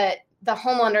out that the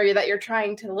homeowner that you're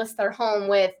trying to list their home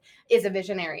with is a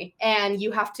visionary, and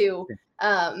you have to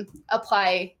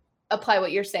apply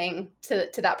what you're saying to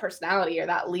that personality or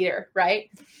that leader,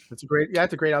 right? That's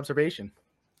a great observation.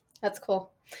 That's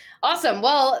cool. Awesome.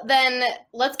 Well, then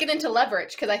let's get into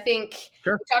leverage, because I think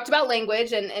we talked about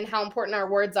language and how important our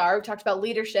words are. We talked about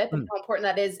leadership and how important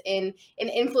that is in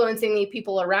influencing the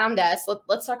people around us.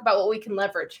 Let's talk about what we can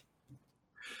leverage.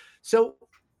 So,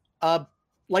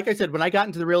 like I said, when I got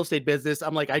into the real estate business,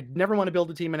 I'm like, I never want to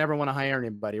build a team. I never want to hire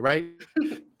anybody, right?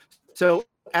 So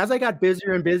as I got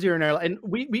busier and busier, and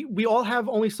we all have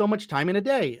only so much time in a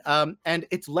day, and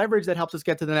it's leverage that helps us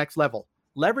get to the next level.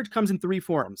 Leverage comes in three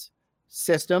forms: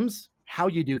 systems, how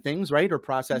you do things, right, or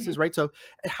processes, right? So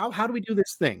how do we do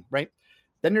this thing, right?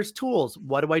 Then there's tools.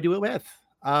 What do I do it with?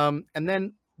 And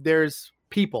then there's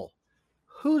people.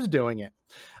 Who's doing it?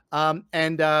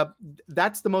 And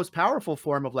that's the most powerful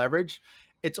form of leverage.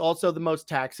 It's also the most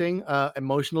taxing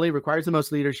emotionally, requires the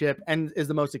most leadership, and is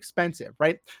the most expensive,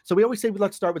 right? So we always say,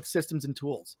 let's start with systems and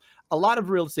tools. A lot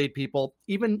of real estate people,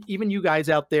 even you guys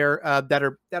out there that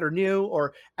are new,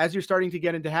 or as you're starting to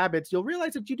get into habits, you'll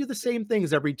realize that you do the same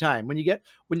things every time.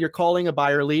 When you're calling a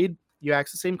buyer lead, you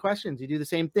ask the same questions. You do the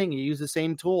same thing. You use the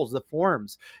same tools, the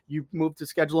forms. You move to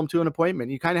schedule them to an appointment.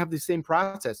 You kind of have the same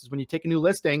processes. When you take a new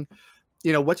listing,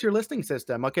 what's your listing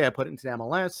system? Okay, I put it into the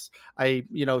MLS. I,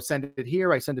 send it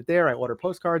here. I send it there. I order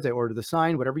postcards. I order the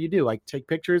sign, whatever you do. I take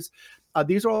pictures.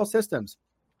 These are all systems.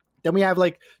 Then we have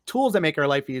like tools that make our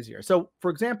life easier. So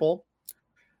for example,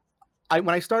 when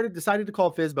I decided to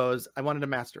call FSBOs, I wanted to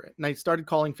master it. And I started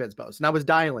calling FSBOs, and I was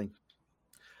dialing.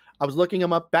 I was looking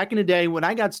them up. Back in the day when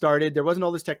I got started, there wasn't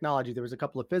all this technology. There was a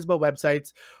couple of FSBO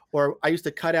websites, or I used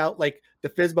to cut out like the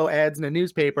FSBO ads in a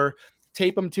newspaper,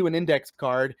 tape them to an index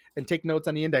card, and take notes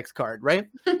on the index card, right?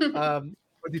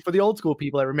 For the old school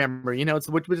people, I remember,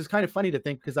 which is kind of funny to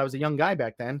think because I was a young guy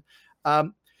back then.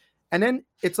 And then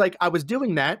it's like I was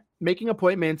doing that, making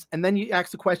appointments, and then you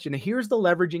ask the question. Here's the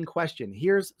leveraging question.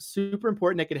 Here's super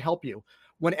important that could help you.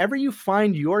 Whenever you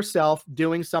find yourself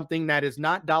doing something that is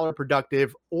not dollar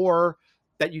productive, or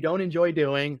that you don't enjoy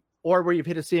doing, or where you've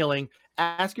hit a ceiling,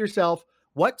 ask yourself,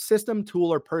 what system,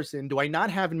 tool, or person do I not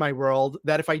have in my world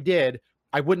that if I did,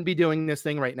 I wouldn't be doing this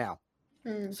thing right now?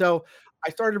 So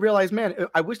I started to realize, man,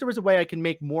 I wish there was a way I can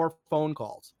make more phone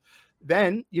calls.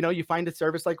 Then, you find a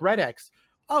service like REDX.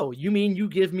 Oh, you mean you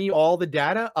give me all the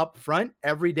data up front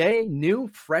every day, new,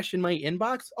 fresh in my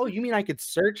inbox? Oh, you mean I could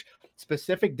search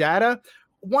specific data?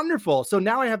 Wonderful. So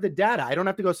now I have the data. I don't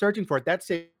have to go searching for it. That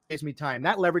saves me time.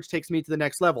 That leverage takes me to the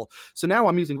next level. So now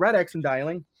I'm using REDX and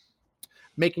dialing,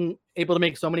 able to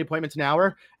make so many appointments an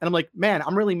hour. And I'm like, man,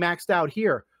 I'm really maxed out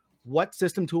here. What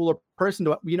system, tool, or person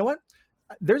you know what?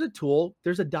 There's a tool,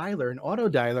 there's a dialer, an auto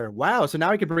dialer. Wow. So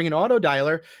now I can bring an auto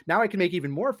dialer. Now I can make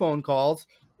even more phone calls,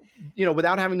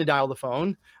 without having to dial the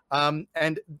phone.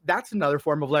 And that's another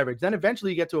form of leverage. Then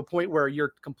eventually you get to a point where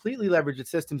you're completely leveraged at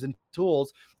systems and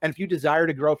tools. And if you desire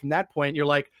to grow from that point, you're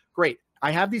like, great, I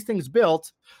have these things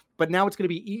built, but now it's going to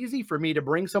be easy for me to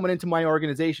bring someone into my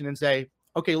organization and say,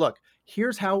 okay, look,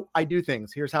 here's how I do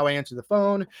things. Here's how I answer the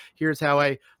phone. Here's how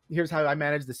I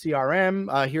manage the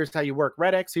CRM. Here's how you work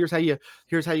REDX.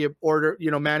 Here's how you order,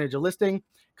 manage a listing.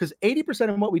 Because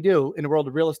 80% of what we do in the world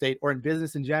of real estate, or in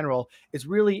business in general, is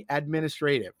really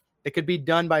administrative. It could be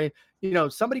done by,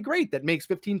 somebody great that makes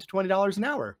 $15 to $20 an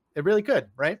hour. It really could,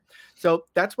 right? So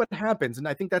that's what happens. And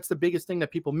I think that's the biggest thing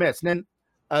that people miss. And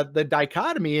then the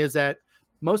dichotomy is that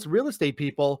most real estate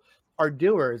people are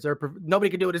doers, or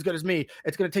nobody can do it as good as me.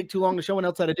 It's going to take too long to show someone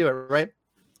else how to do it, right?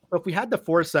 But if we had the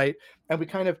foresight and we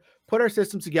kind of put our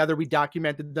systems together, we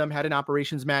documented them, had an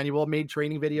operations manual, made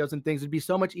training videos and things, it'd be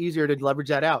so much easier to leverage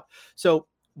that out. So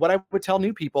what I would tell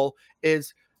new people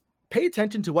is pay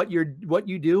attention to what you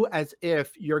do as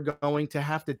if you're going to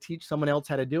have to teach someone else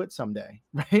how to do it someday,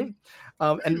 right?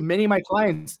 And many of my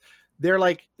clients, they're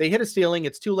like, they hit a ceiling,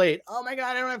 it's too late. Oh my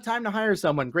God, I don't have time to hire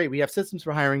someone. Great, we have systems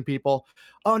for hiring people.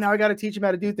 Oh, now I got to teach them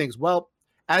how to do things. Well,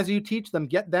 as you teach them,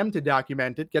 get them to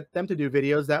document it, get them to do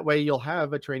videos. That way you'll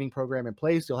have a training program in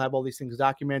place. You'll have all these things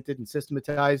documented and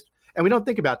systematized. And we don't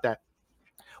think about that.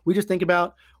 We just think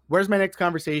about, where's my next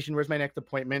conversation? Where's my next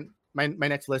appointment? My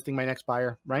next listing, my next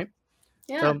buyer, right?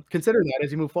 Yeah. So consider that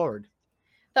as you move forward.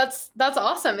 That's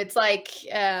awesome. It's like,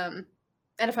 and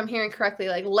if I'm hearing correctly,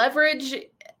 like leverage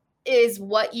is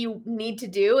what you need to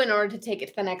do in order to take it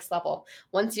to the next level.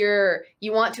 Once you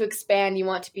want to expand, you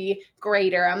want to be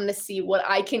greater, I'm going to see what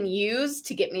I can use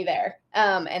to get me there.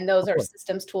 And those are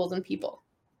systems, tools, and people.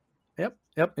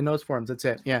 Yep. In those forms. That's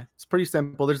it. Yeah. It's pretty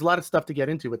simple. There's a lot of stuff to get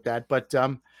into with that, but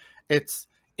it's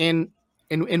in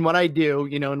what I do,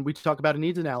 and we talk about a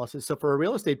needs analysis. So for a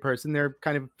real estate person, they're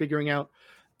kind of figuring out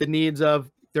the needs of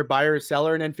their buyer or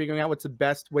seller, and then figuring out what's the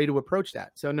best way to approach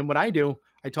that. So then what I do,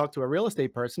 I talk to a real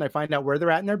estate person. I find out where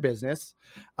they're at in their business,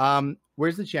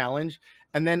 where's the challenge,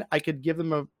 and then I could give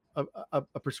them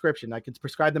a prescription. I could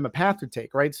prescribe them a path to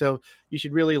take, right? So you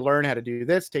should really learn how to do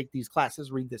this, take these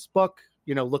classes, read this book,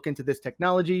 look into this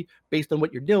technology based on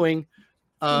what you're doing.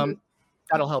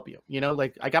 That'll help you.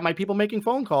 Like I got my people making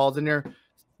phone calls, and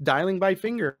dialing by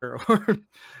finger, or,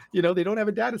 they don't have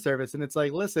a data service. And it's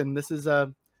like, listen, this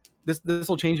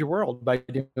will change your world by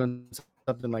doing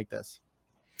something like this.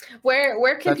 Where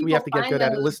can That's people we have to get find good those?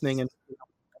 at it, listening. And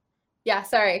yeah,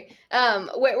 sorry.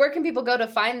 Where can people go to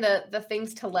find the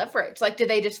things to leverage? Like, do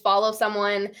they just follow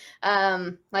someone,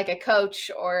 like a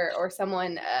coach or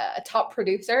someone, a top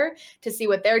producer, to see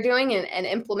what they're doing and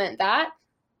implement that?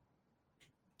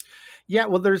 Yeah,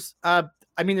 well, there's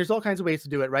all kinds of ways to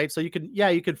do it, right? So you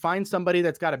could find somebody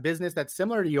that's got a business that's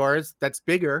similar to yours, that's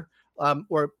bigger,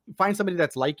 or find somebody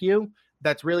that's like you,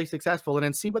 that's really successful, and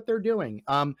then see what they're doing.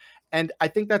 And I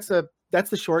think that's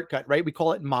the shortcut, right? We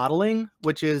call it modeling,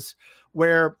 which is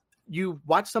where you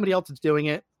watch somebody else that's doing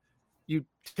it, you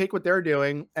take what they're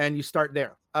doing, and you start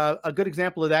there. A good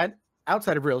example of that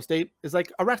outside of real estate is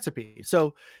like a recipe.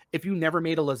 So if you never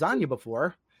made a lasagna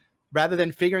before, rather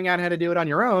than figuring out how to do it on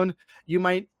your own, you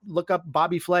might look up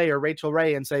Bobby Flay or Rachel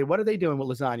Ray and say, what are they doing with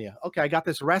lasagna? Okay, I got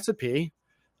this recipe.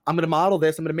 I'm going to model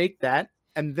this. I'm going to make that.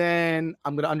 And then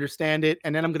I'm going to understand it.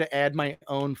 And then I'm going to add my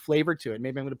own flavor to it.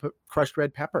 Maybe I'm going to put crushed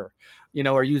red pepper,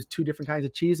 or use 2 different kinds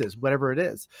of cheeses, whatever it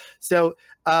is. So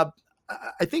I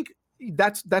think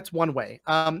that's one way.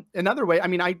 Another way,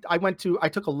 I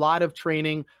took a lot of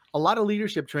training, a lot of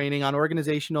leadership training on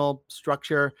organizational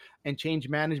structure and change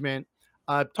management.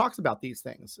 Talks about these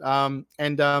things.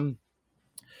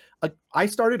 I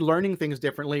started learning things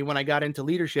differently when I got into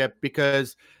leadership,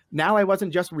 because now I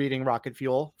wasn't just reading Rocket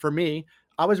Fuel. For me,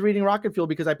 I was reading Rocket Fuel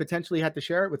because I potentially had to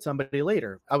share it with somebody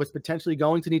later. I was potentially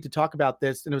going to need to talk about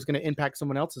this, and it was going to impact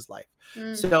someone else's life.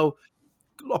 So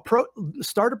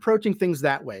start approaching things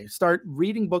that way. Start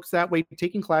reading books that way,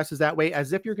 taking classes that way,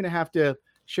 as if you're going to have to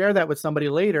share that with somebody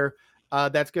later.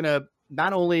 That's going to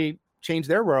not only change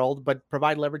their world, but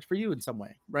provide leverage for you in some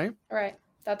way, right? Right.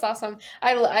 That's awesome.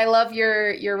 I love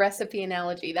your recipe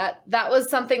analogy. That was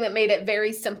something that made it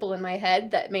very simple in my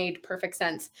head, that made perfect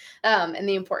sense. And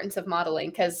the importance of modeling,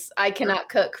 because I cannot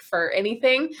cook for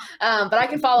anything, but I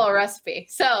can follow a recipe.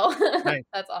 So Nice.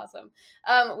 That's awesome.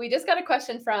 We just got a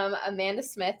question from Amanda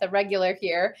Smith, a regular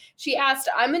here. She asked,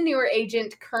 I'm a newer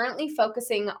agent currently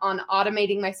focusing on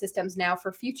automating my systems now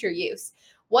for future use.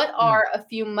 What are a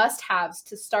few must-haves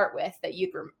to start with that you'd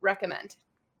recommend?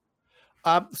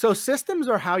 So systems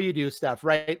are how you do stuff,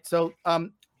 right? So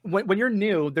when you're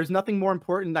new, there's nothing more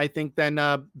important, I think, than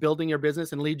building your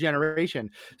business and lead generation.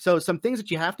 So some things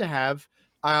that you have to have,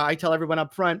 I tell everyone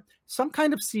up front, some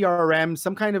kind of CRM,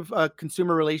 some kind of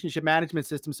consumer relationship management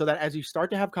system, so that as you start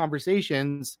to have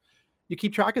conversations, you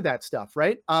keep track of that stuff,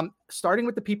 right? Starting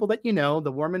with the people that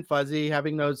the warm and fuzzy,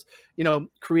 having those,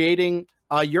 creating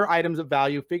your items of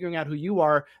value, figuring out who you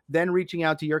are, then reaching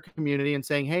out to your community and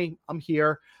saying, hey, I'm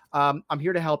here. I'm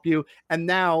here to help you. And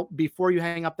now, before you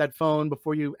hang up that phone,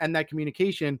 before you end that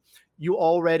communication, you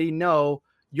already know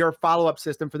your follow-up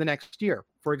system for the next year.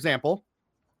 For example,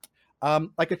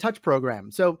 like a touch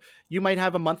program. So you might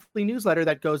have a monthly newsletter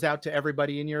that goes out to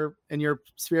everybody in your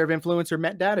sphere of influence or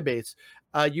Met database.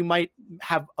 You might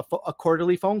have a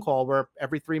quarterly phone call where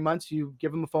every 3 months you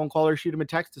give them a phone call or shoot them a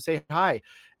text to say hi.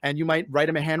 And you might write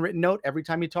them a handwritten note every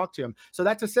time you talk to them. So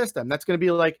that's a system. That's going to be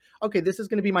like, okay, this is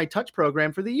going to be my touch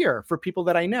program for the year for people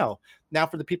that I know. Now,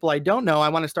 for the people I don't know, I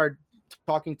want to start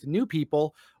talking to new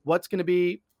people. What's going to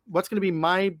be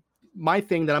my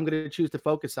thing that I'm going to choose to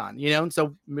focus on, And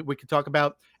so we could talk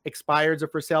about expireds or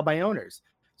for sale by owners.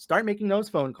 Start making those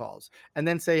phone calls and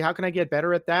then say, how can I get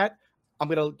better at that? I'm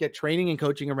going to get training and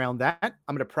coaching around that.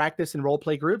 I'm going to practice in role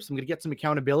play groups. I'm going to get some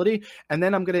accountability. And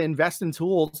then I'm going to invest in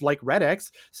tools like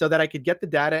REDX so that I could get the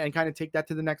data and kind of take that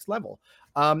to the next level.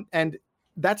 And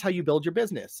that's how you build your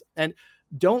business. And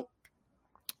don't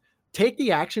take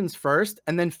the actions first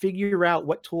and then figure out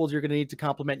what tools you're going to need to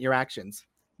complement your actions.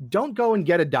 Don't go and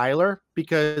get a dialer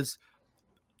because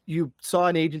you saw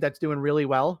an agent that's doing really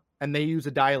well and they use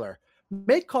a dialer.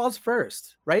 Make calls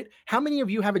first, right? How many of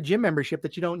you have a gym membership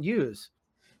that you don't use?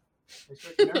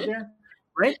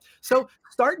 Right? So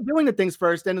start doing the things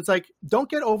first. And it's like, don't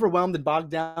get overwhelmed and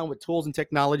bogged down with tools and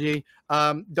technology.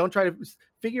 Don't try to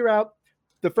figure out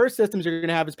the first systems you're going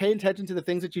to have is pay attention to the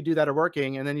things that you do that are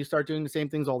working. And then you start doing the same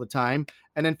things all the time.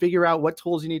 And then figure out what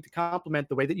tools you need to complement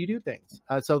the way that you do things.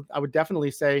 So I would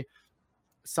definitely say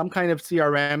some kind of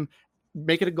CRM.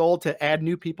 Make it a goal to add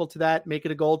new people to that. Make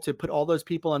it a goal to put all those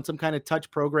people on some kind of touch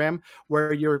program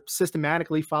where you're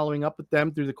systematically following up with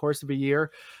them through the course of a year.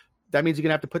 That means you're going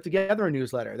to have to put together a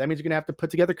newsletter. That means you're going to have to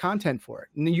put together content for it.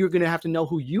 And then you're going to have to know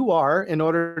who you are in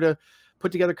order to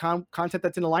put together content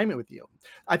that's in alignment with you.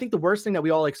 I think the worst thing that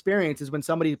we all experience is when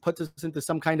somebody puts us into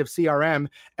some kind of CRM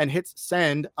and hits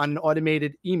send on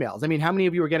automated emails. I mean, how many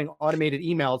of you are getting automated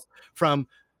emails from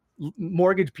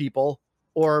mortgage people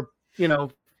or,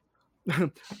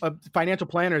 financial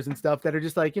planners and stuff that are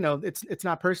just like, it's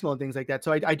not personal and things like that.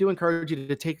 So I do encourage you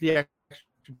to take the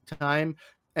extra time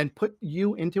and put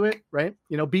you into it, right?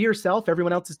 Be yourself.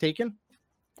 Everyone else is taken.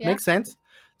 Yeah. Makes sense.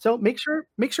 So make sure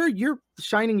you're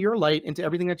shining your light into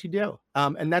everything that you do.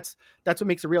 And that's what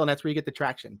makes it real. And that's where you get the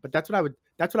traction. But that's what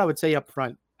I would say up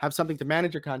front. Have something to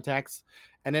manage your contacts,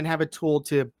 and then have a tool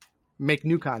to make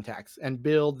new contacts and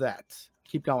build that.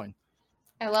 Keep going.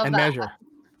 I love and that. Measure.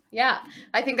 Yeah,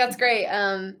 I think that's great.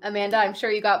 Amanda, I'm sure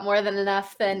you got more than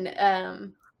enough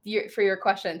for your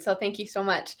question. So thank you so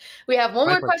much. We have one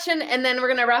more question, and then we're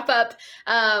going to wrap up.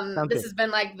 This has been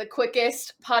like the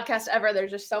quickest podcast ever.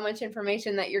 There's just so much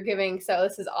information that you're giving. So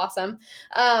this is awesome.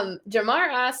 Jamar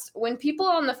asked, when people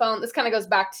on the phone, this kind of goes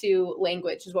back to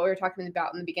language, is what we were talking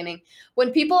about in the beginning.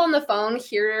 When people on the phone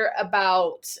hear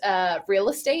about real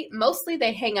estate, mostly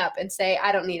they hang up and say,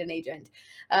 I don't need an agent.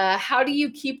 How do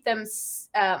you keep them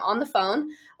on the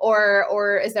phone,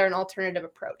 or is there an alternative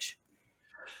approach?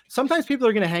 Sometimes people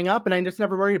are going to hang up, and I just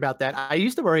never worry about that. I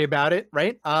used to worry about it,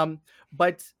 right?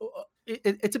 But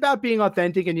it's about being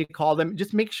authentic, and you call them.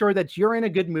 Just make sure that you're in a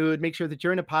good mood. Make sure that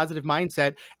you're in a positive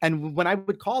mindset. And when I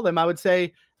would call them, I would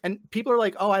say, and people are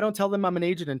like, oh, I don't tell them I'm an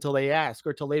agent until they ask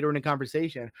or till later in a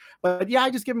conversation. But yeah, I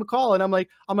just give them a call, and I'm like,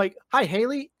 hi,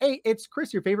 Haley. Hey, it's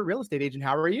Chris, your favorite real estate agent.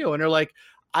 How are you? And they're like,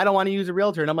 I don't want to use a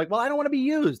realtor. And I'm like, well, I don't want to be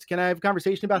used. Can I have a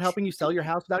conversation about helping you sell your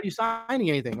house without you signing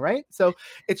anything? Right. So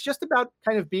it's just about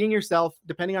kind of being yourself,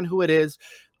 depending on who it is.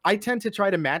 I tend to try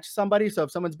to match somebody. So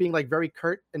if someone's being like very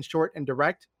curt and short and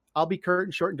direct, I'll be curt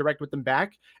and short and direct with them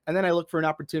back. And then I look for an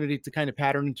opportunity to kind of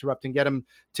pattern interrupt and get them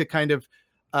to kind of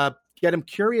get them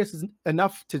curious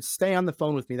enough to stay on the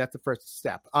phone with me. That's the first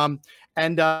step. So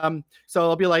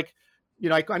I'll be like,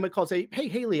 I might call and say, hey,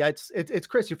 Haley, it's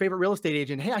Chris, your favorite real estate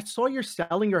agent. Hey, I saw you're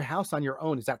selling your house on your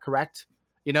own. Is that correct?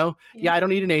 Yeah, I don't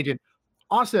need an agent.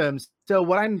 Awesome. So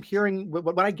what I'm hearing,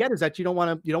 what I get is that you don't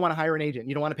want to hire an agent.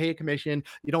 You don't want to pay a commission.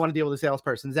 You don't want to deal with a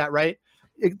salesperson. Is that right?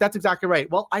 That's exactly right.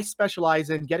 Well, I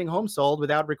specialize in getting homes sold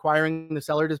without requiring the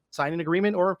seller to sign an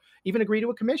agreement or even agree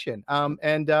to a commission.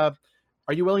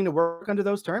 Are you willing to work under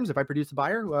those terms? If I produce a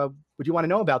buyer, would you want to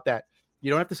know about that?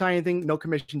 You don't have to sign anything. No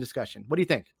commission discussion. What do you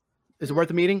think? Is it worth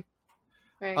a meeting?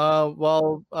 Right.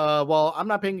 Well, I'm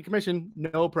not paying a commission.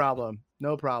 No problem.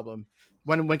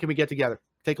 When can we get together?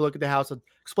 Take a look at the house and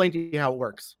explain to you how it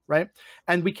works, right?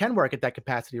 And we can work at that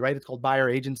capacity, right? It's called buyer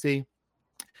agency.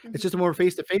 Mm-hmm. It's just when we're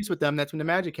face-to-face with them, that's when the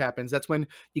magic happens. That's when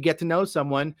you get to know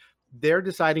someone. They're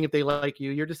deciding if they like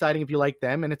you. You're deciding if you like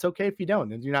them. And it's okay if you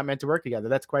don't. And you're not meant to work together.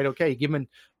 That's quite okay. Give them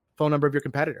phone number of your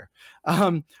competitor.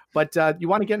 But you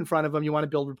want to get in front of them. You want to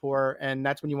build rapport. And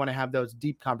that's when you want to have those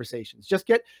deep conversations. Just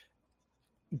get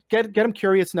them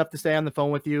curious enough to stay on the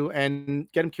phone with you,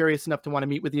 and get them curious enough to want to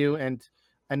meet with you, and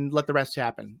let the rest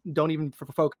happen. Don't even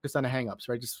focus on the hangups,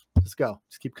 right? Just go.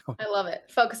 Just keep going. I love it.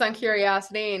 Focus on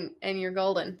curiosity, and you're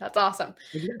golden. That's awesome.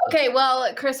 Exactly. Okay,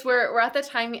 well, Chris, we're at the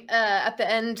time at the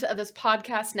end of this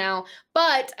podcast now,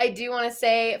 but I do want to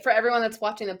say, for everyone that's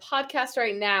watching the podcast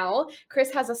right now,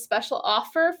 Chris has a special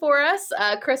offer for us.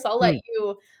 Chris, I'll let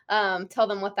you tell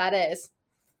them what that is.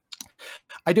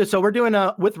 I do. So we're doing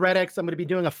with REDX, I'm going to be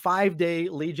doing a 5-day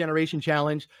lead generation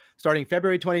challenge starting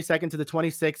February 22nd to the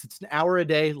 26th. It's an hour a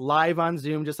day live on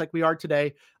Zoom, just like we are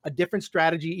today. A different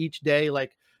strategy each day,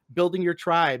 like building your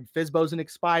tribe, FSBOs and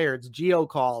expireds, geo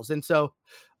calls. And so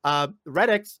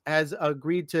REDX has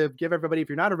agreed to give everybody, if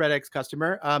you're not a REDX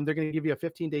customer, they're going to give you a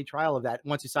 15-day trial of that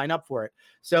once you sign up for it.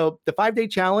 So the 5-day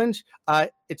challenge,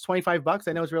 it's $25.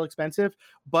 I know it's real expensive,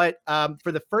 but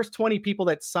for the first 20 people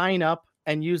that sign up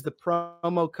and use the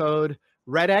promo code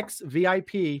REDX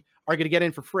VIP are going to get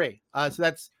in for free. So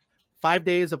that's 5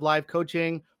 days of live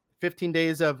coaching, 15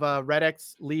 days of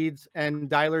REDX leads and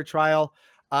dialer trial,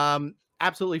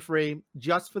 absolutely free,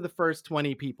 just for the first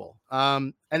 20 people.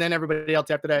 And then everybody else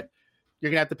after that,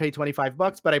 you're going to have to pay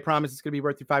 $25, but I promise it's going to be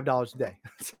worth you $5 a day.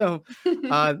 So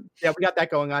yeah, we got that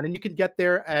going on. And you can get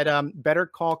there at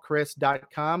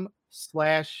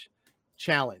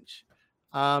bettercallchris.com/challenge.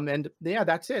 And yeah,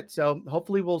 that's it. So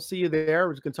hopefully we'll see you there.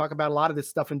 We're going to talk about a lot of this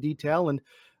stuff in detail, and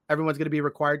everyone's going to be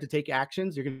required to take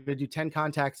actions. You're going to do 10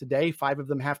 contacts a day. 5 of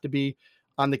them have to be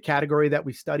on the category that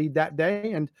we studied that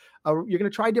day. And you're going to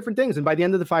try different things. And by the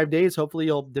end of the 5 days, hopefully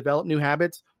you'll develop new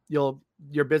habits. Your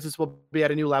business will be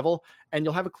at a new level, and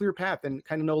you'll have a clear path and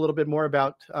kind of know a little bit more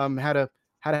about how to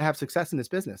have success in this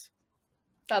business.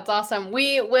 That's awesome.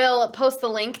 We will post the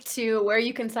link to where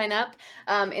you can sign up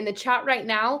in the chat right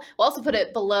now. We'll also put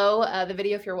it below the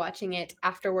video if you're watching it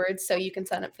afterwards, so you can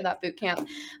sign up for that boot camp.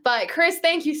 But Chris,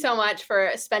 thank you so much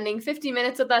for spending 50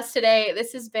 minutes with us today.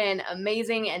 This has been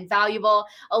amazing and valuable.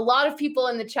 A lot of people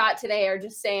in the chat today are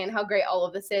just saying how great all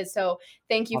of this is. So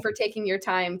thank you for taking your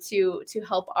time to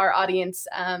help our audience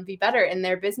be better in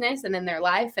their business and in their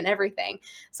life and everything.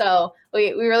 So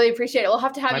we really appreciate it. We'll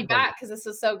have to have you back because this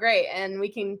was so great, and we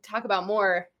can talk about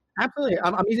more. Absolutely.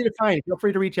 I'm easy to find. Feel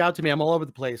free to reach out to me. I'm all over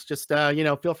the place. Just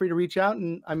feel free to reach out,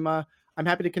 and I'm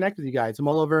happy to connect with you guys. I'm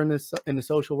all over in the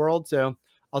social world, so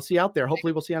I'll see you out there.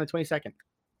 Hopefully we'll see you on the 22nd.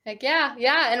 Heck yeah.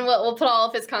 Yeah. And we'll put all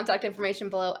of his contact information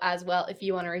below as well if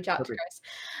you want to reach out to Chris.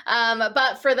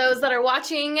 But for those that are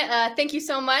watching, thank you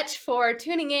so much for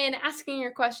tuning in, asking your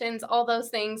questions, all those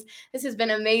things. This has been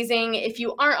amazing. If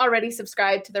you aren't already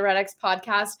subscribed to the REDX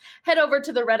podcast, head over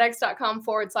to the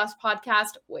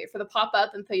redx.com/podcast, wait for the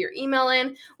pop-up and put your email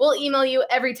in. We'll email you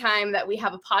every time that we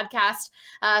have a podcast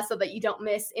so that you don't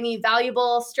miss any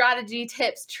valuable strategy,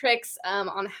 tips, tricks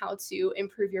on how to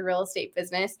improve your real estate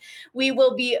business. We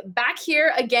will be back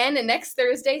here again next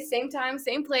Thursday, same time,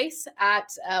 same place at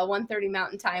 1:30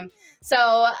 Mountain Time.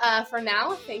 So for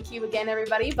now, thank you again,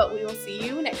 everybody, but we will see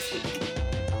you next week.